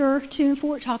 Peter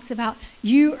 2:4 talks about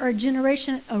you are a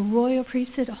generation, a royal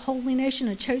priesthood, a holy nation,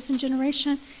 a chosen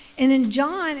generation. And then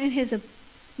John, in his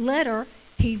letter,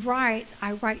 he writes,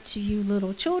 I write to you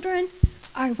little children,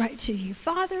 I write to you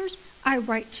fathers, I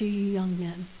write to you young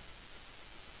men.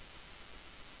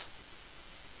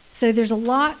 So there's a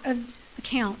lot of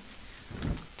accounts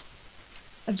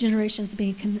of generations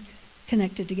being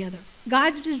connected together.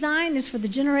 God's design is for the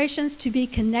generations to be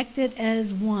connected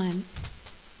as one,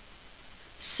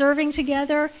 serving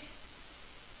together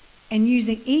and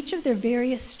using each of their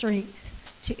various strengths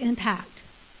to impact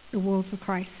the world for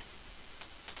Christ.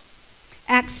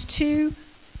 Acts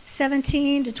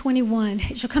 2:17 to 21.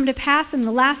 It shall come to pass in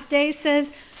the last days,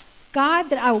 says, God,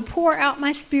 that I will pour out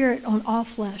my Spirit on all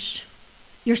flesh.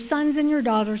 Your sons and your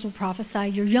daughters will prophesy.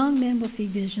 Your young men will see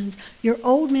visions. Your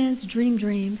old men dream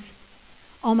dreams.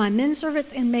 On my men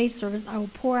servants and maid servants, I will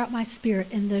pour out my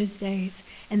Spirit in those days,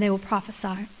 and they will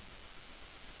prophesy.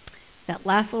 That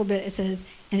last little bit, it says,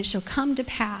 and it shall come to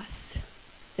pass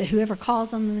that whoever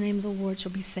calls on the name of the Lord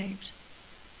shall be saved.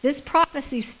 This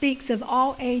prophecy speaks of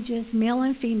all ages, male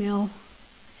and female,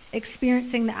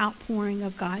 experiencing the outpouring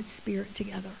of God's Spirit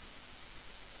together.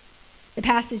 The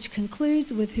passage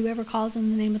concludes with whoever calls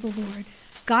on the name of the Lord.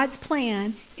 God's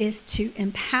plan is to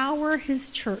empower his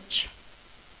church,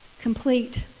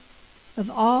 complete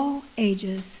of all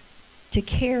ages, to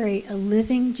carry a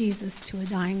living Jesus to a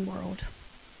dying world.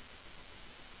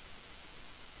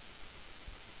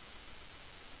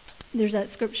 There's that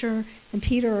scripture in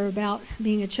Peter about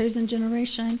being a chosen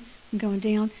generation and going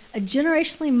down. A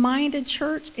generationally minded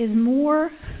church is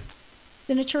more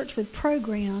than a church with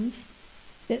programs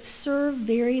that serve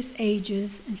various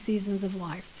ages and seasons of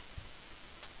life.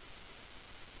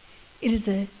 It is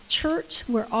a church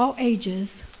where all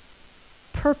ages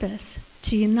purpose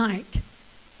to unite,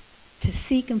 to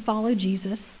seek and follow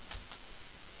Jesus,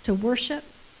 to worship,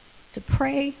 to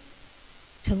pray,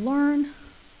 to learn,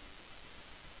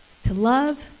 to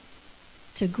love,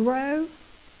 to grow,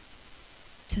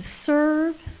 to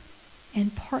serve,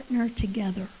 and partner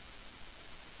together.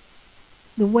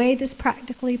 The way this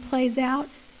practically plays out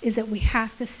is that we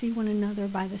have to see one another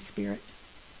by the Spirit.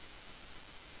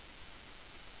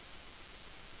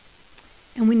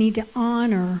 And we need to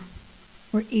honor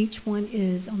where each one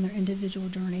is on their individual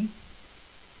journey.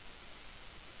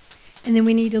 And then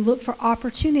we need to look for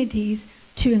opportunities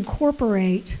to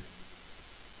incorporate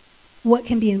what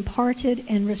can be imparted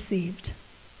and received.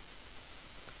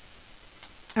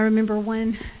 I remember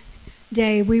one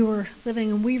day we were living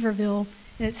in Weaverville.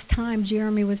 At this time,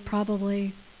 Jeremy was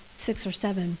probably 6 or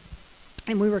 7.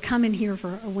 And we were coming here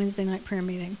for a Wednesday night prayer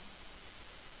meeting.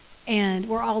 And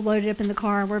we're all loaded up in the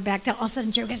car, and we're backed out. All of a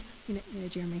sudden, Joe goes, you know,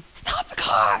 Jeremy, stop the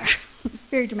car.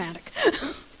 Very dramatic.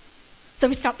 So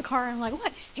we stopped the car, and I'm like,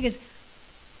 what? He goes,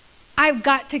 I've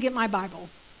got to get my Bible.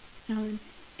 And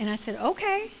I said,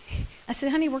 okay. I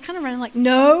said, honey, we're kind of running like,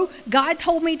 no, God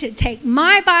told me to take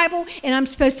my Bible, and I'm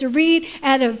supposed to read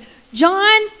out of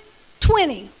John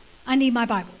 20. I need my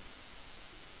Bible.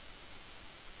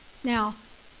 Now,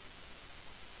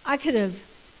 we could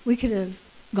have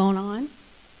gone on,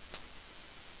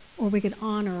 or we could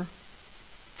honor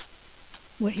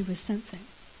what he was sensing.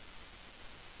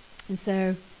 And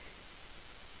so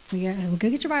we go, well, go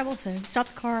get your Bible. So stop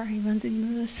the car. He runs in. You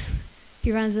know this.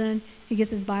 He runs in. He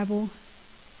gets his Bible,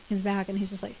 his back, and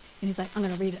he's like, I'm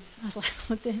going to read it. I was like,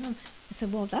 looked at him. I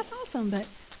said, well, that's awesome, but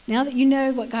now that you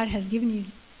know what God has given you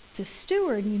to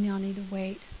steward, you now need to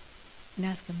wait and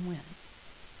ask him when.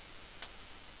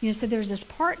 You know, so there's this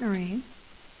partnering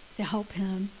to help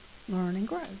him learn and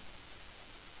grow.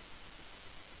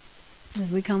 As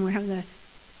we're having the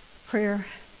prayer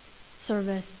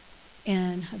service,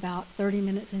 and about 30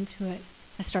 minutes into it,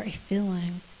 I start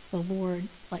feeling the Lord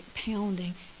like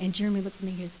pounding, and Jeremy looks at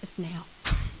me and goes, it's now.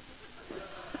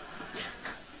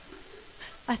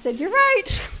 I said, you're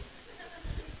right.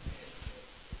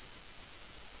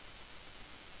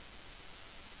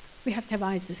 We have to have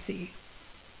eyes to see.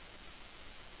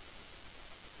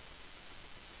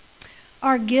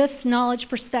 Our gifts, knowledge,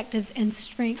 perspectives, and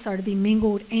strengths are to be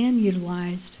mingled and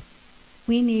utilized.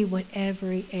 We need what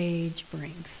every age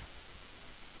brings.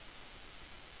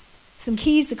 Some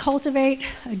keys to cultivate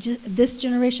this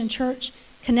generation church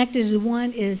connected to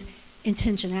one is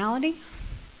intentionality.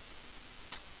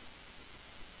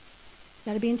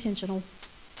 Got to be intentional.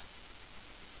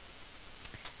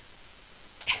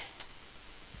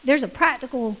 There's a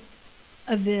practical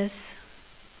of this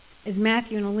as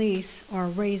Matthew and Elise are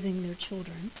raising their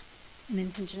children in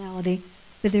intentionality,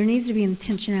 but there needs to be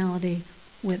intentionality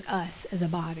with us as a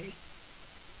body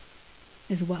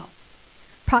as well.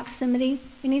 Proximity,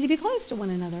 we need to be close to one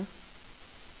another.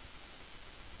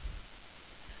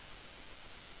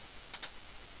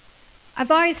 I've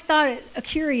always thought it a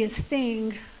curious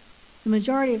thing. The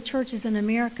majority of churches in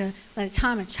America, by the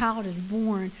time a child is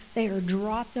born, they are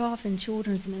dropped off in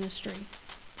children's ministry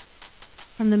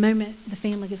from the moment the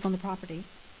family gets on the property.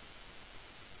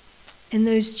 And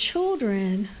those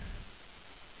children,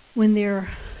 when they're,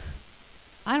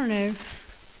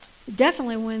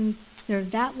 definitely when they're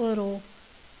that little,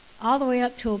 all the way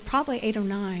up till probably 8 or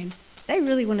 9, they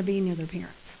really want to be near their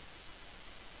parents.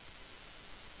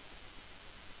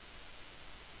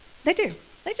 They do.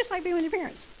 They just like being with their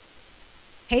parents.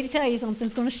 Hate to tell you,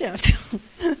 something's going to shift.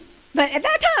 But at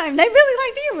that time, they really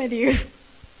like being with you.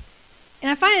 And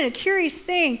I find it a curious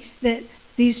thing that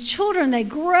these children, they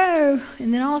grow,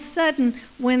 and then all of a sudden,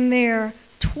 when they're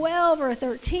 12 or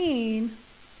 13,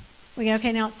 we go,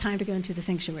 okay, now it's time to go into the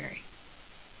sanctuary.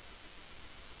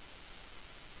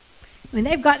 I mean,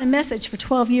 they've gotten a message for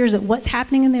 12 years that what's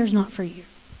happening in there is not for you.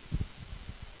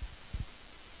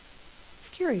 It's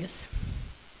curious.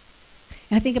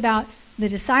 And I think about the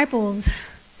disciples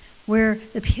where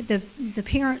the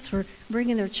parents were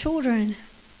bringing their children,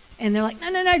 and they're like,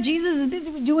 no, Jesus is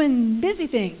busy doing busy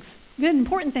things, good,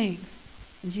 important things.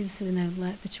 And Jesus said, no,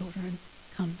 let the children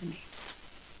come to me.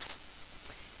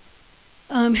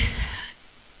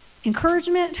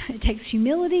 Encouragement, it takes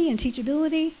humility and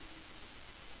teachability.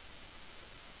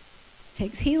 It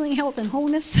takes healing, health, and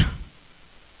wholeness.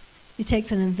 It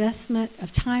takes an investment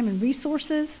of time and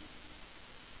resources.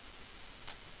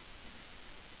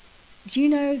 Do you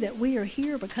know that we are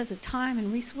here because of time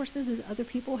and resources that other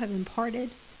people have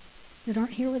imparted that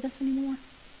aren't here with us anymore?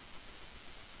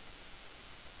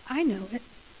 I know it.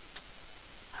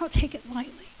 I don't take it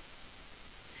lightly.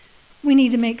 We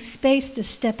need to make space to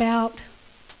step out,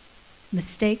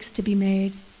 mistakes to be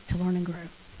made, to learn and grow.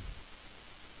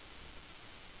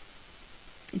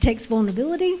 It takes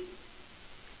vulnerability.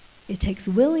 It takes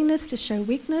willingness to show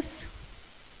weakness.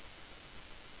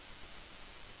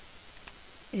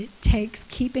 It takes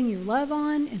keeping your love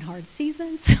on in hard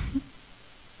seasons.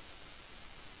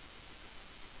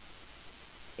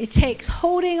 It takes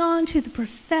holding on to the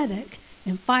prophetic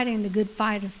and fighting the good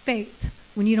fight of faith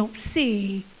when you don't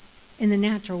see in the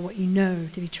natural what you know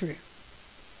to be true.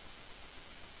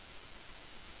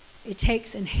 It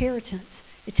takes inheritance.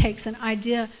 It takes an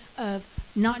idea of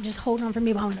not just holding on for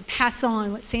me, but I'm going to pass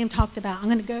on what Sam talked about. I'm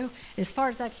going to go as far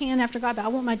as I can after God, but I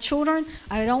want my children,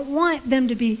 I don't want them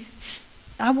to be,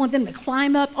 I want them to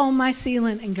climb up on my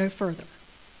ceiling and go further.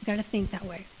 You've got to think that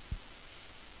way.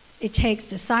 It takes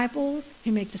disciples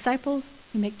who make disciples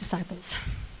who make disciples.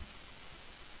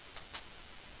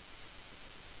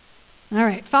 All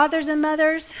right, fathers and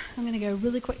mothers, I'm going to go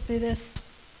really quick through this.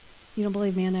 You don't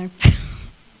believe me, I know.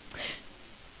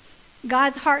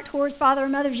 God's heart towards father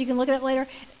and mothers, you can look at it later,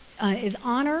 is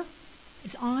honor.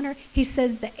 It's honor. He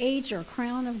says the aged are a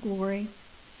crown of glory.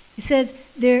 He says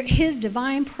his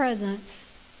divine presence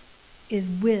is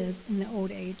with in the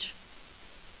old age.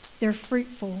 They're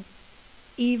fruitful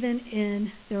even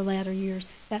in their latter years.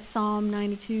 That's Psalm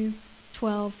 92,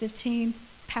 12, 15,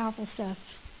 powerful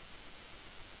stuff.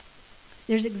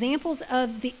 There's examples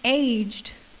of the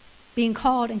aged being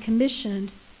called and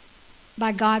commissioned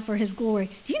by God for his glory.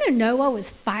 Do you know Noah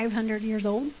was 500 years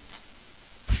old?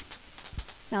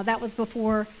 Now, that was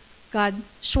before God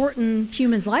shortened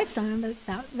humans' lifetime, but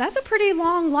that's a pretty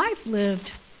long life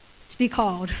lived to be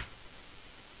called.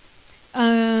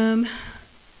 Abraham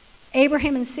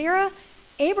and Sarah.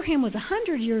 Abraham was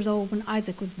 100 years old when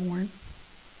Isaac was born.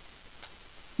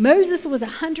 Moses was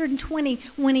 120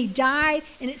 when he died,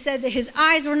 and it said that his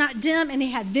eyes were not dim and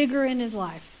he had vigor in his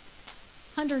life.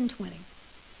 120.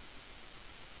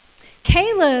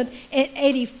 Caleb at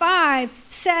 85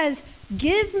 says,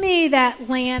 give me that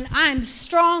land. I'm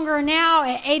stronger now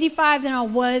at 85 than I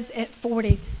was at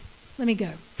 40. Let me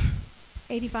go.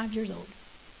 85 years old.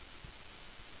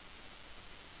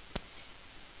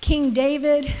 King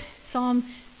David, Psalm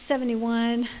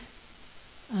 71,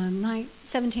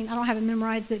 17, I don't have it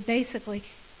memorized, but basically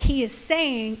he is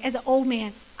saying, as an old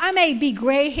man, I may be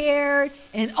gray-haired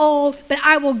and old, but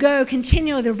I will go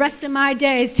continually the rest of my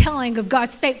days telling of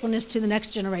God's faithfulness to the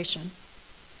next generation.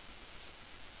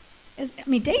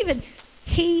 David,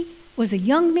 he was a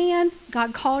young man.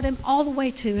 God called him all the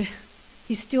way to,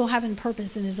 he's still having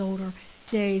purpose in his older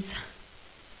days.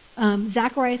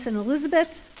 Zacharias and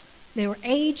Elizabeth, they were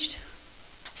aged.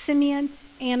 Simeon,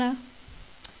 Anna.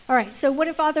 All right, so what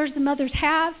do fathers and mothers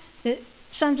have that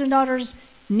sons and daughters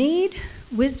need?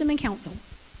 Wisdom and counsel.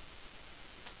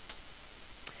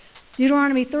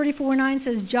 Deuteronomy 34:9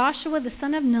 says, Joshua the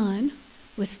son of Nun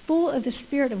was full of the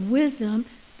spirit of wisdom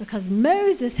because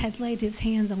Moses had laid his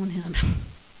hands on him.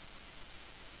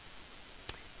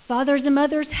 Fathers and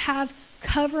mothers have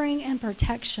covering and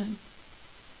protection.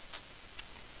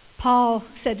 Paul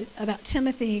said about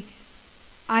Timothy,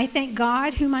 I thank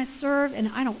God whom I serve,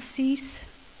 and I don't cease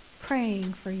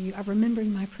praying for you. I'm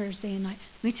remembering my prayers day and night.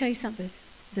 Let me tell you something.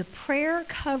 The prayer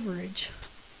coverage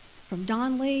from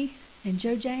Don Lee and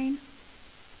Joe Jane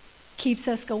keeps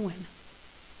us going.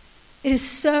 It is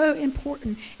so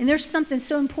important. And there's something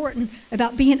so important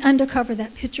about being undercover,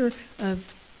 that picture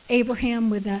of Abraham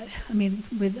with that, Moses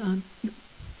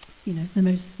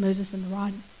and the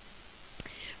rod.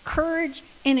 Courage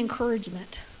and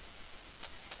encouragement.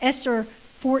 Esther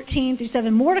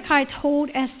 14-7, Mordecai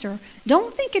told Esther,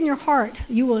 "Don't think in your heart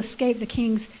you will escape the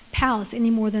king's palace any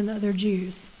more than the other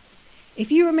Jews.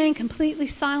 If you remain completely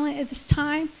silent at this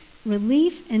time,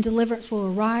 relief and deliverance will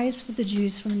arise for the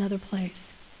Jews from another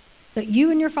place. But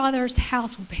you and your father's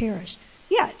house will perish.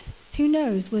 Yet, who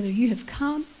knows whether you have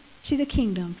come to the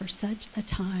kingdom for such a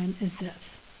time as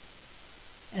this?"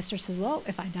 Esther says, "Well,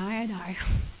 if I die, I die."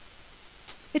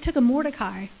 It took a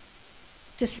Mordecai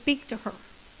to speak to her,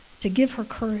 to give her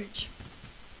courage.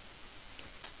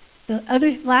 The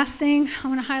other last thing I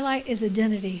want to highlight is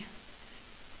identity.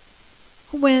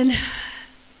 When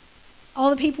all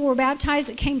the people were baptized,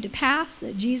 it came to pass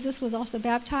that Jesus was also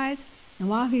baptized, and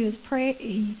while he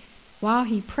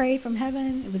prayed from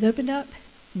heaven, it was opened up,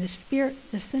 and the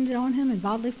Spirit descended on him in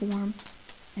bodily form,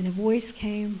 and a voice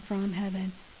came from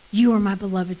heaven, "You are my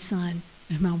beloved Son,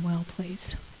 whom I'm well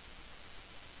pleased."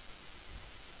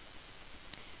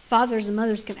 Fathers and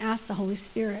mothers can ask the Holy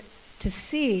Spirit to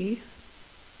see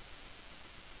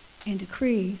and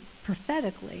decree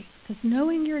prophetically, because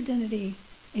knowing your identity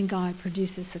in God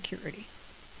produces security.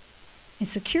 And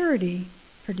security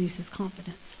produces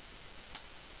confidence.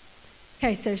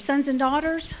 Okay, so sons and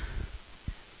daughters,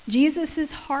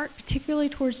 Jesus' heart, particularly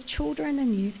towards children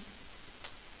and youth.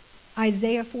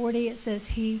 Isaiah 40, it says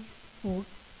he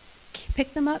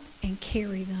pick them up and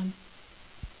carry them.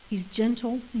 He's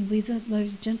gentle. He leads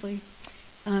those gently.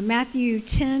 Matthew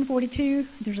 10:42,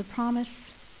 there's a promise,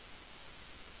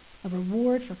 a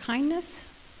reward for kindness.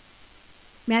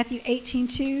 Matthew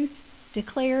 18:2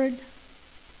 declared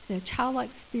the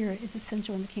childlike spirit is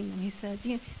essential in the kingdom. He says,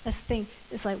 that's the thing.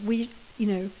 It's like we,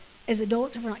 as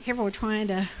adults, if we're not careful, we're trying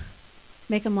to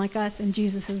make them like us, and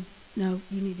Jesus says, no,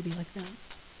 you need to be like them.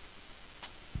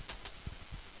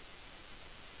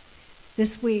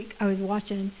 This week, I was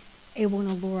watching Abel and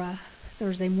Alora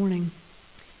Thursday morning,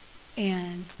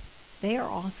 and they are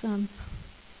awesome.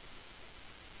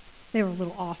 They were a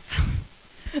little off.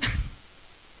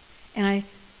 And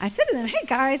I said to them, hey,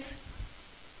 guys,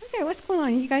 okay, what's going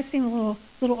on? You guys seem a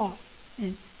little off.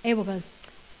 And Abel goes,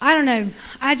 I don't know.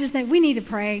 I just think we need to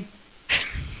pray.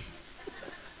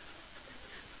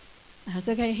 I was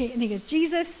okay. And he goes,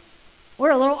 Jesus,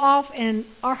 we're a little off, and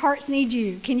our hearts need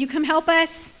you. Can you come help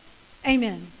us?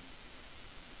 Amen.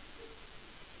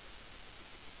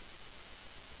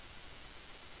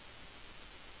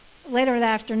 Later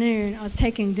that afternoon, I was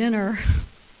taking dinner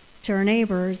to our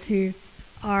neighbors who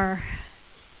are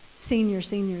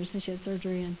seniors, and she had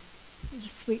surgery, and a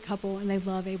sweet couple, and they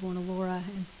love Abel and Alora.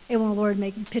 And Abel and Alora would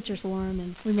make pictures for them,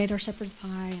 and we made our shepherd's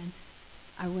pie, and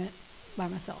I went by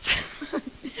myself.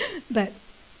 But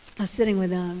I was sitting with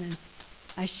them, and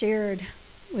I shared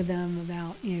with them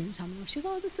about, talking about, she's,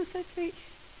 oh, this is so sweet.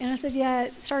 And I said, yeah,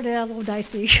 it started out a little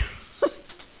dicey.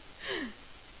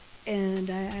 And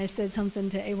I said something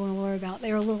to Abel and Laura about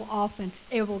they were a little off, and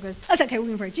Abel goes, that's okay, we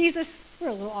can pray. Jesus, we're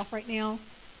a little off right now.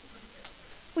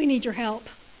 We need your help.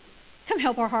 Come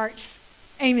help our hearts.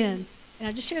 Amen. And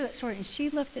I just shared that story, and she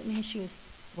looked at me, and she goes,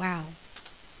 wow,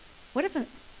 what if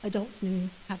adults knew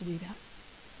how to do that?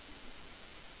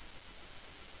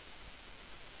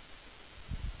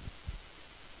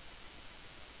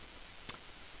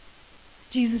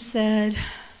 Jesus said,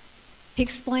 he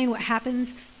explained what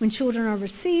happens when children are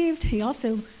received. He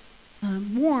also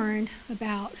warned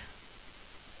about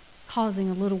causing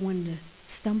a little one to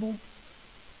stumble.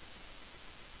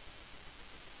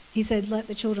 He said, let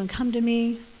the children come to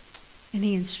me. And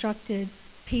he instructed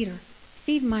Peter,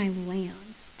 feed my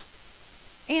lambs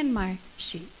and my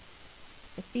sheep.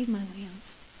 But feed my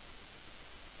lambs.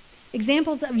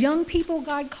 Examples of young people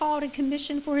God called and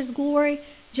commissioned for his glory.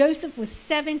 Joseph was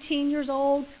 17 years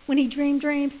old when he dreamed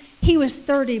dreams. He was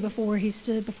 30 before he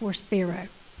stood before Pharaoh.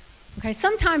 Okay,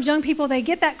 sometimes young people, they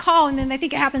get that call and then they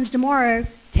think it happens tomorrow.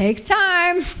 Takes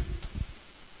time.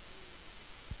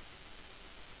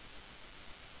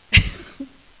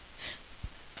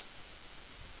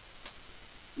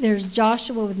 There's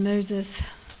Joshua with Moses.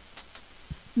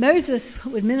 Moses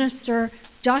would minister.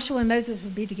 Joshua and Moses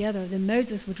would be together. Then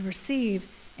Moses would receive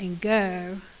and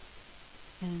go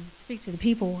and speak to the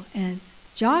people, and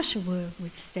Joshua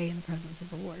would stay in the presence of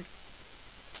the Lord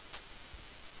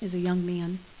as a young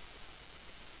man.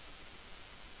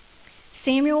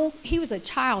 Samuel, he was a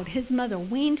child. His mother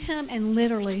weaned him and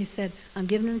literally said, I'm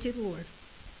giving him to the Lord.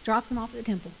 Drops him off at the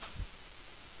temple.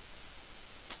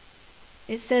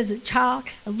 It says a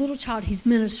little child, he's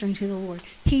ministering to the Lord.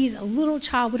 He's a little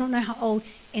child, we don't know how old,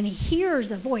 and he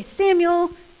hears a voice,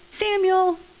 Samuel,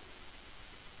 Samuel.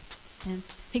 And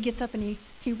he gets up and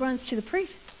he runs to the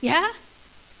priest. Yeah?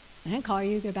 I didn't call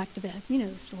you, go back to bed. You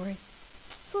know the story.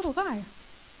 This little guy.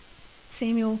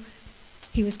 Samuel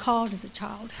He was called as a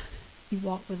child. He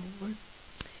walked with the Lord.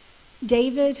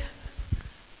 David,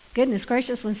 goodness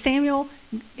gracious, when Samuel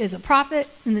is a prophet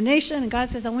in the nation and God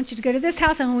says, I want you to go to this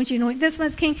house, and I want you to anoint this one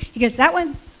as king, he goes, that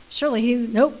one, surely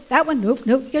nope, that one, nope.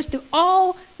 He goes through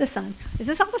all the sons. Is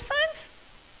this all the sons?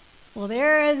 Well,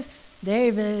 there is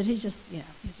David. He's just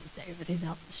David. He's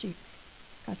out the sheep.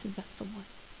 God says, that's the one.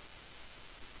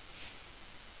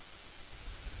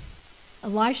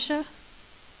 Elisha,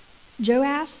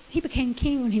 Joash, he became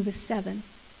king when he was 7.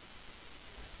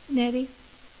 Nettie,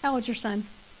 how old's your son?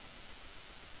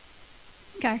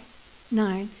 Okay,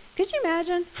 9. Could you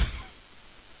imagine?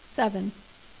 7.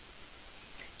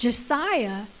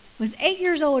 Josiah was 8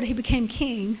 years old. He became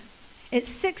king. At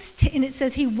 16, and it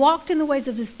says he walked in the ways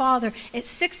of his father. At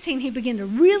 16, he began to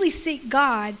really seek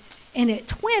God. And at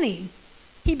 20,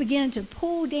 he began to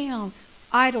pull down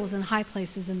idols in high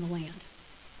places in the land.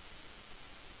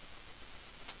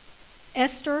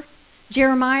 Esther,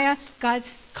 Jeremiah, God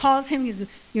calls him. He goes,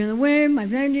 you're in the womb.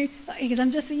 I've known you. He goes,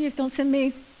 I'm just a youth. Don't send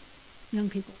me young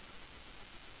people.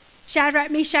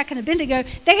 Shadrach, Meshach, and Abednego,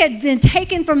 they had been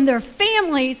taken from their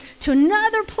families to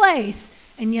another place,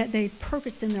 and yet they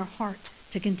purposed in their heart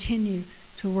to continue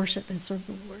to worship and serve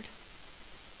the Lord.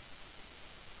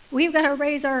 We've got to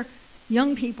raise our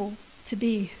young people to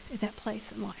be at that place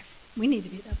in life. We need to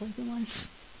be at that place in life.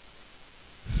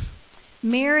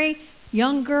 Mary,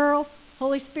 young girl,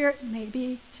 Holy Spirit, may it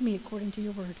be to me according to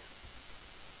your word.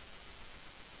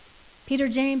 Peter,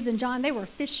 James, and John, they were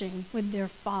fishing with their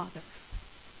father.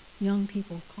 Young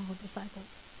people called disciples.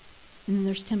 And then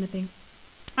there's Timothy.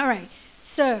 All right,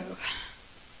 so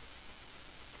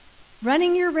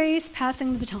running your race,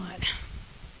 passing the baton.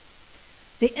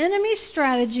 The enemy's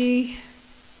strategy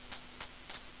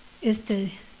is to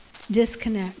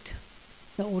disconnect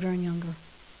the older and younger.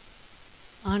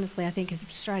 Honestly, I think his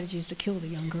strategy is to kill the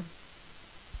younger.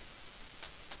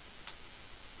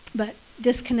 But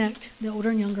disconnect the older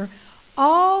and younger.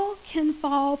 All can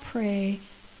fall prey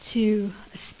to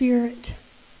a spirit,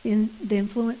 in the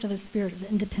influence of a spirit of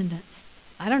independence.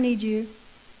 I don't need you.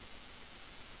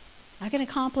 I can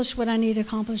accomplish what I need to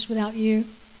accomplish without you.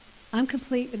 I'm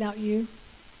complete without you.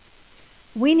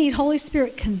 We need Holy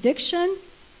Spirit conviction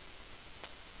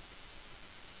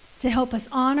to help us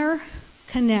honor,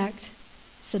 connect,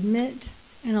 submit,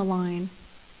 and align.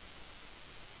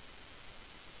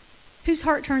 Whose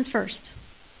heart turns first?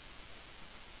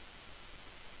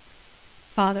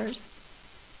 Fathers.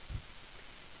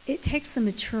 It takes the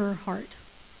mature heart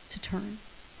to turn.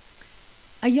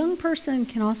 A young person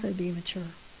can also be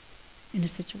mature in a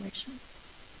situation.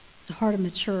 The heart of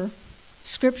mature.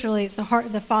 Scripturally, it's the heart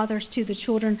of the fathers to the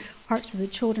children, hearts of the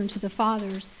children to the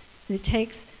fathers.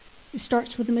 It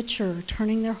starts with the mature,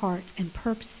 turning their hearts and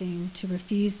purposing to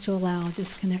refuse to allow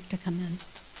disconnect to come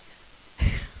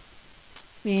in.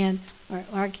 Man,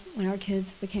 when our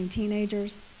kids became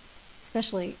teenagers,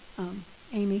 especially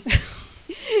Amy,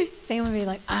 Sam would be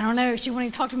like, I don't know. She wouldn't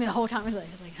even talk to me the whole time. I was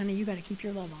like, honey, you got to keep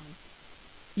your love on.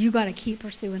 You got to keep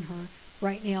pursuing her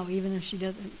right now, even if she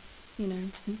doesn't,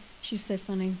 She's so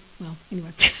funny. Well,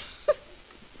 anyway.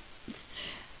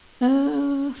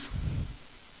 The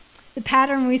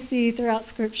pattern we see throughout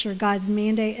Scripture, God's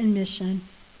mandate and mission,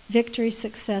 victory,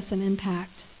 success, and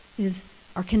impact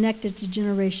are connected to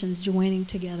generations joining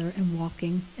together and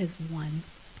walking as one.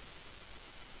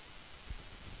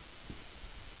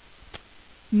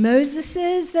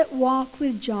 Moses's that walk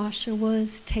with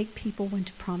Joshua's take people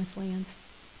into promised lands.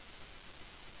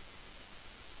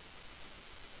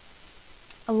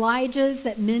 Elijah's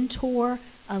that mentor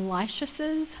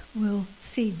Elisha's will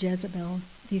see Jezebel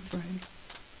dethroned.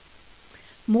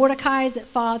 Mordecai's that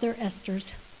father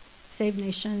Esther's save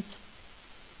nations.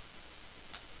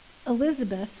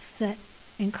 Elizabeth's that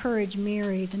encourage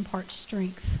Mary's impart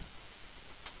strength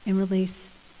and release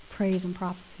praise and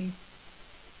prophecy.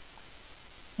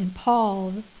 And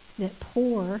Paul that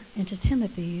pour into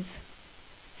Timothy's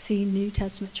see New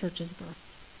Testament churches birth.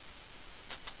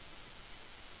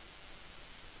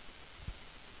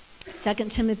 2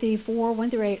 Timothy 4,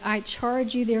 1-8, I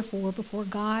charge you therefore before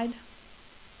God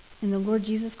and the Lord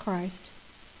Jesus Christ,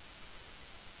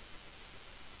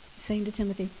 saying to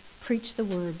Timothy, preach the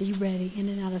word, be ready in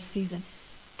and out of season,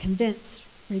 convince,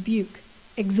 rebuke,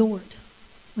 exhort,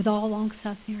 with all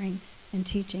long-suffering and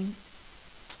teaching.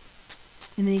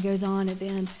 And then he goes on at the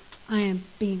end, I am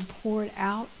being poured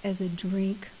out as a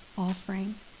drink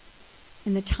offering.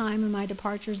 In the time of my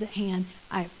departure is at hand.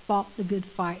 I have fought the good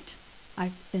fight.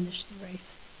 I've finished the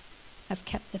race. I've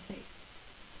kept the faith.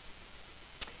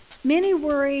 Many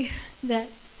worry that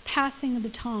passing the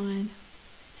baton,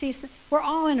 we're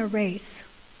all in a race.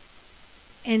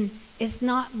 And it's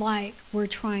not like we're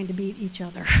trying to beat each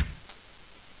other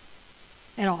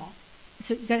at all.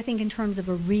 So you've got to think in terms of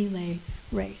a relay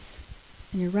race.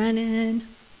 And you're running,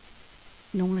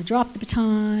 you don't want to drop the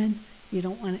baton, you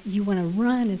want to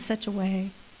run in such a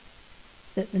way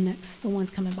that the ones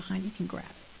coming behind you can grab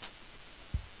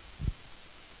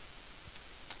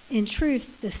it. In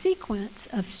truth, the sequence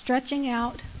of stretching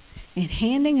out and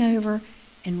handing over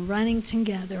and running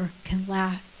together can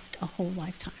last a whole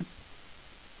lifetime.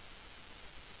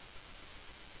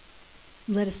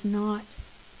 Let us not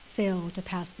fail to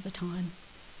pass the baton.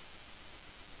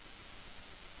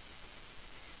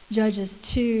 Judges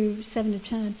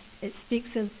 2:7-10, it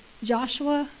speaks of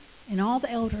Joshua and all the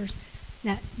elders,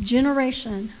 that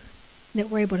generation that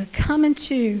were able to come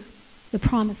into the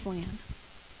promised land.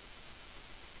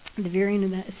 At the very end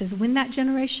of that, it says, when that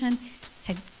generation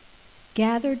had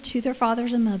gathered to their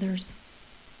fathers and mothers,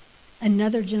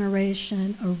 another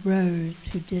generation arose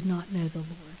who did not know the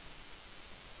Lord.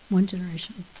 One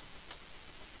generation.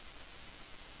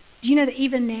 Do you know that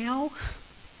even now,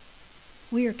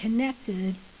 we are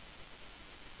connected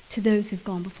to those who've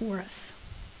gone before us?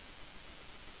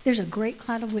 There's a great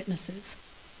cloud of witnesses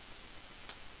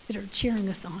that are cheering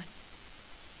us on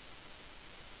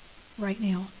right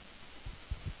now.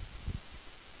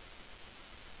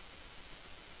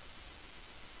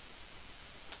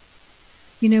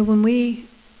 You know, when we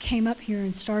came up here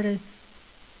and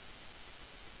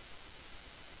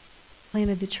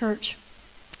planted the church,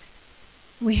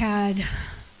 we had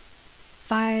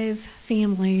 5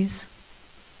 families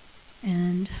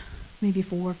and maybe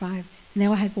 4 or 5.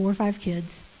 Now I had 4 or 5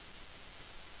 kids.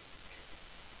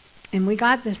 And we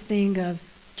got this thing of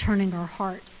turning our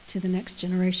hearts to the next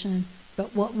generation.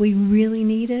 But what we really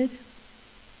needed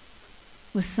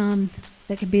was some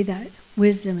that could be that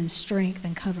wisdom and strength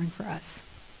and covering for us.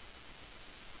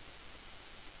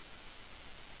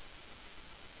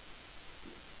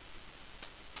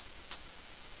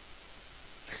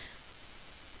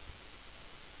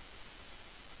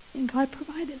 And God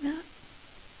provided that.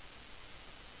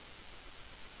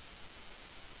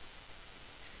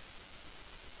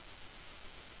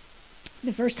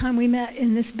 The first time we met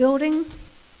in this building,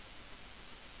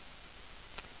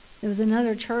 there was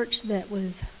another church that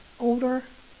was older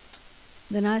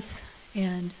than us,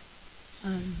 and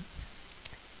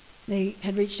they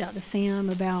had reached out to Sam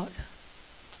about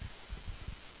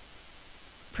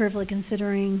prayerfully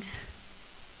considering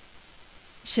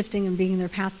shifting and being their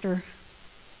pastor.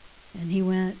 And he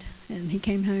went, and he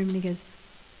came home, and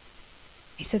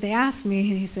he said, they asked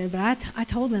me, and he said, but I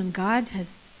told them God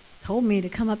has told me to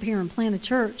come up here and plant a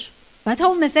church. But I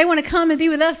told them if they want to come and be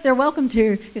with us, they're welcome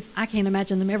to, because I can't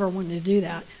imagine them ever wanting to do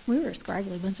that. We were a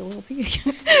scraggly bunch of little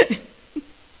people.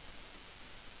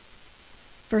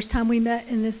 First time we met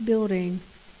in this building,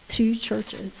 2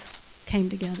 churches came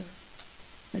together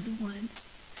as one.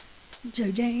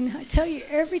 Joe Jane, I tell you,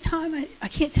 every time, I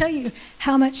can't tell you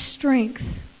how much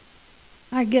strength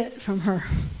I get from her.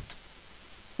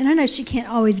 And I know she can't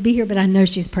always be here, but I know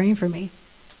she's praying for me.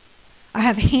 I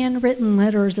have handwritten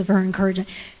letters of her encouragement.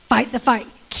 Fight the fight.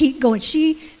 Keep going.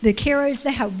 The Caros,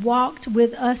 they have walked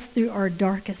with us through our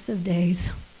darkest of days.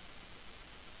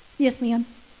 Yes, ma'am.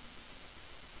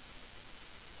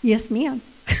 Yes, ma'am.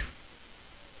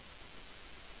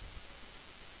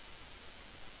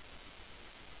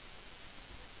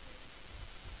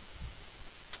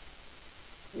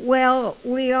 Well,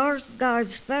 we are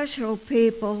God's special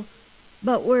people,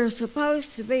 but we're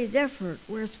supposed to be different.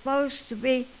 We're supposed to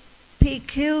be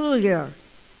peculiar.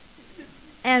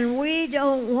 And we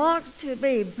don't want to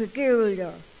be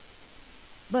peculiar.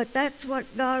 But that's what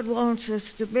God wants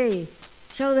us to be,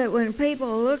 so that when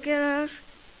people look at us,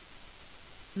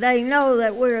 they know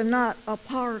that we're not a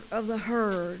part of the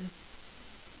herd.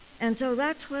 And so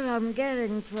that's what I'm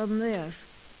getting from this.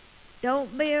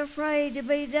 Don't be afraid to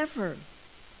be different.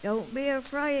 Don't be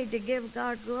afraid to give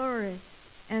God glory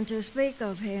and to speak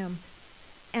of Him.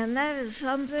 And that is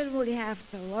something we have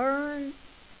to learn,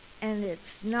 and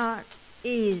it's not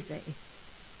easy.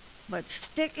 But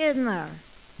stick in there.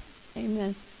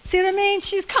 Amen. See what I mean?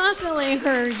 She's constantly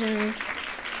encouraging me.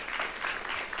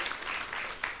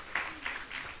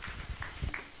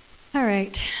 All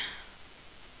right.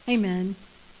 Amen.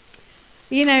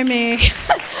 You know me.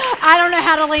 I don't know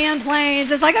how to land planes.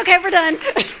 It's like, okay, we're done.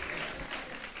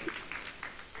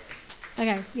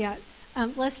 Okay, yeah.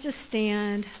 Let's just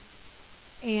stand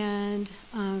and,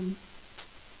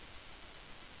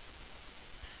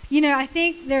 I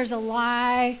think there's a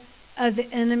lie of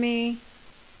the enemy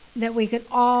that we could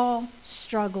all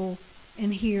struggle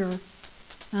and hear.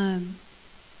 I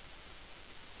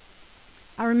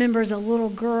remember as a little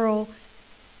girl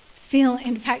feeling,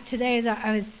 in fact, today as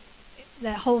I was,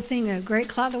 that whole thing, a great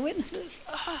cloud of witnesses.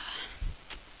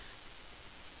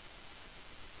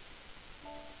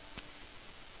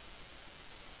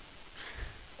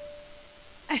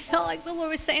 I felt like the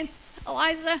Lord was saying,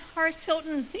 Eliza, Horace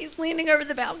Hilton, he's leaning over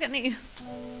the balcony.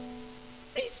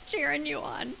 He's cheering you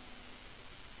on.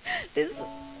 This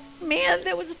man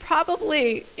that was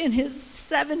probably in his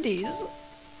 70s,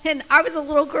 and I was a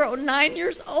little girl, 9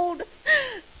 years old,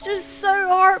 just so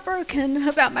heartbroken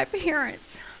about my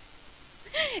parents.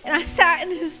 And I sat in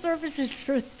his services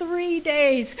for 3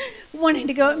 days wanting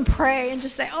to go out and pray and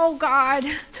just say, oh God,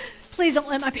 please don't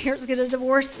let my parents get a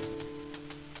divorce.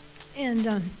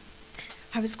 And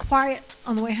I was quiet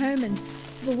on the way home, and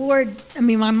the Lord,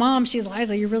 my mom, she's like,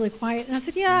 Liza, you're really quiet. And I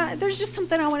said, yeah, there's just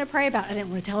something I want to pray about. I didn't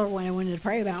want to tell her what I wanted to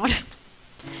pray about.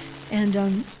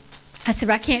 And I said,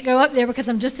 but I can't go up there because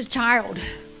I'm just a child.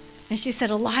 And she said,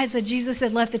 Eliza, Jesus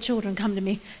said, let the children come to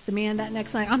me. The man that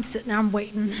next night, I'm sitting there, I'm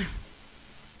waiting.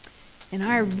 And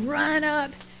I run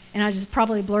up, and I just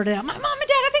probably blurted out, my mom and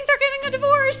dad, I think they're getting a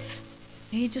divorce.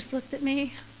 And he just looked at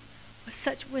me with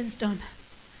such wisdom.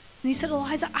 And he said,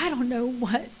 Eliza, I don't know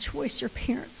what choice your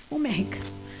parents will make,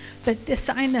 but this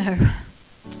I know,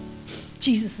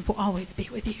 Jesus will always be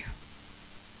with you.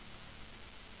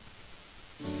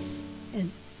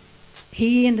 And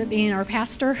he ended up being our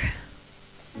pastor,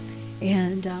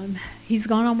 and he's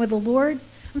gone on with the Lord.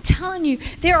 I'm telling you,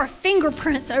 there are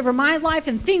fingerprints over my life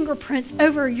and fingerprints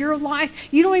over your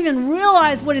life. You don't even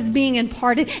realize what is being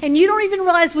imparted, and you don't even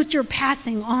realize what you're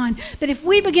passing on. But if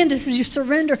we begin to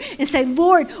surrender and say,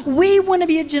 Lord, we want to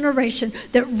be a generation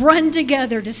that run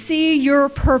together to see your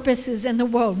purposes in the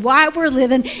world, why we're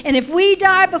living, and if we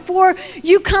die before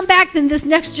you come back, then this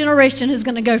next generation is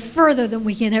going to go further than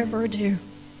we can ever do.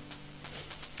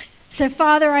 So,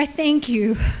 Father, I thank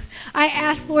you. I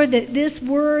ask, Lord, that this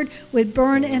word would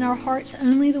burn in our hearts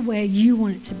only the way you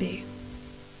want it to be.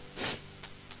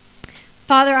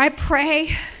 Father, I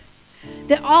pray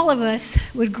that all of us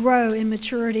would grow in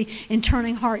maturity and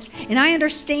turning hearts. And I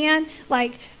understand,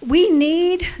 we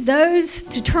need those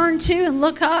to turn to and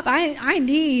look up. I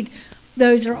need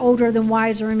those that are older than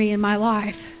wiser than me in my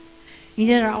life. And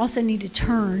yet I also need to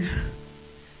turn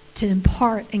to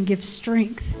impart and give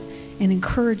strength and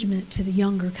encouragement to the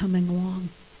younger coming along.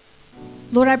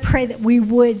 Lord, I pray that we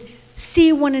would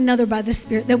see one another by the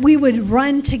Spirit, that we would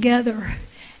run together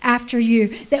after you,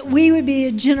 that we would be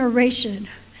a generation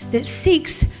that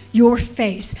seeks your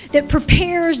face, that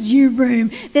prepares you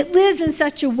room, that lives in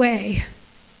such a way.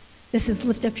 This is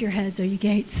lift up your heads, O ye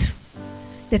gates,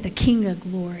 that the King of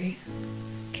glory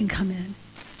can come in.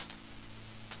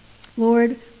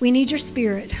 Lord, we need your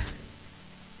Spirit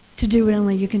to do what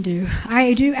only you can do.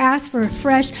 I do ask for a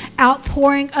fresh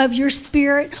outpouring of your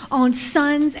Spirit on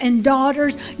sons and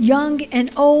daughters, young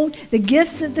and old, the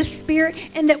gifts of the Spirit,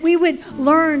 and that we would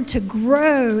learn to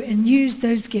grow and use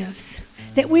those gifts.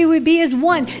 That we would be as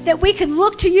one, that we could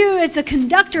look to you as the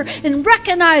conductor and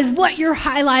recognize what you're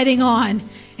highlighting on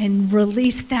and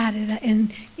release that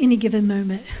in any given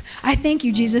moment. I thank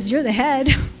you, Jesus. You're the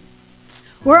head.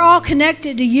 We're all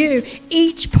connected to you,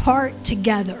 each part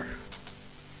together.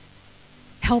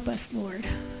 Help us, Lord.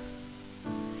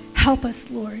 Help us,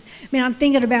 Lord. I'm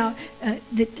thinking about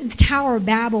the Tower of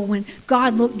Babel when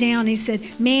God looked down and he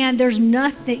said, man, there's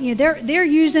nothing, they're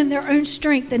using their own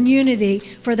strength and unity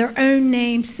for their own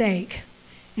name's sake.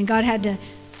 And God had to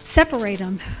separate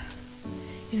them.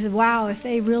 He said, wow, if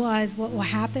they realize what will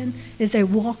happen is they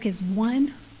walk as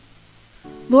one.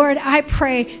 Lord, I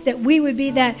pray that we would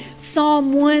be that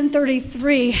Psalm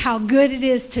 133, how good it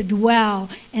is to dwell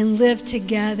and live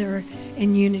together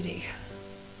in unity.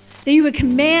 That you would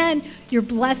command your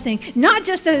blessing, not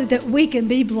just so that we can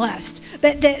be blessed,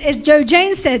 but that, as Joe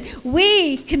James said,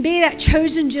 we can be that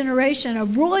chosen generation, a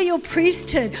royal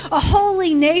priesthood, a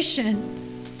holy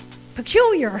nation,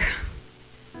 peculiar,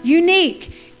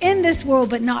 unique in this world,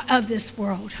 but not of this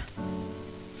world.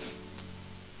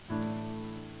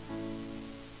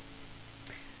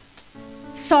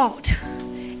 Salt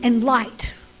and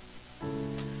light.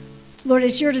 Lord,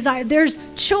 it's your desire. There's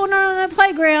children on the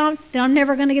playground that I'm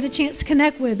never going to get a chance to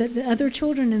connect with, but the other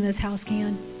children in this house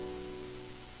can.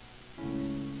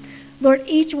 Lord,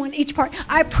 each part.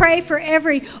 I pray for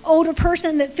every older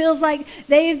person that feels like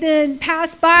they've been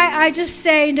passed by. I just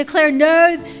say and declare,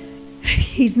 no,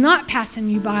 he's not passing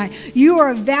you by. You are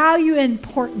of value and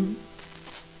important.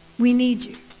 We need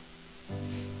you.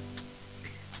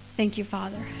 Thank you,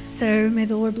 Father. So may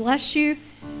the Lord bless you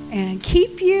and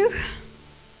keep you.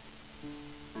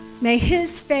 May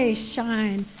his face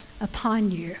shine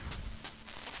upon you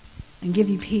and give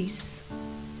you peace.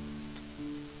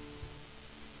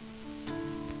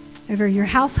 over your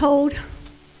household,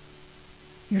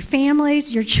 your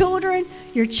families, your children,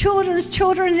 your children's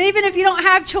children, and even if you don't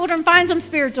have children, find some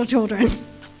spiritual children.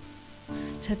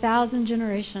 To 1,000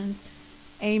 generations.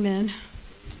 Amen.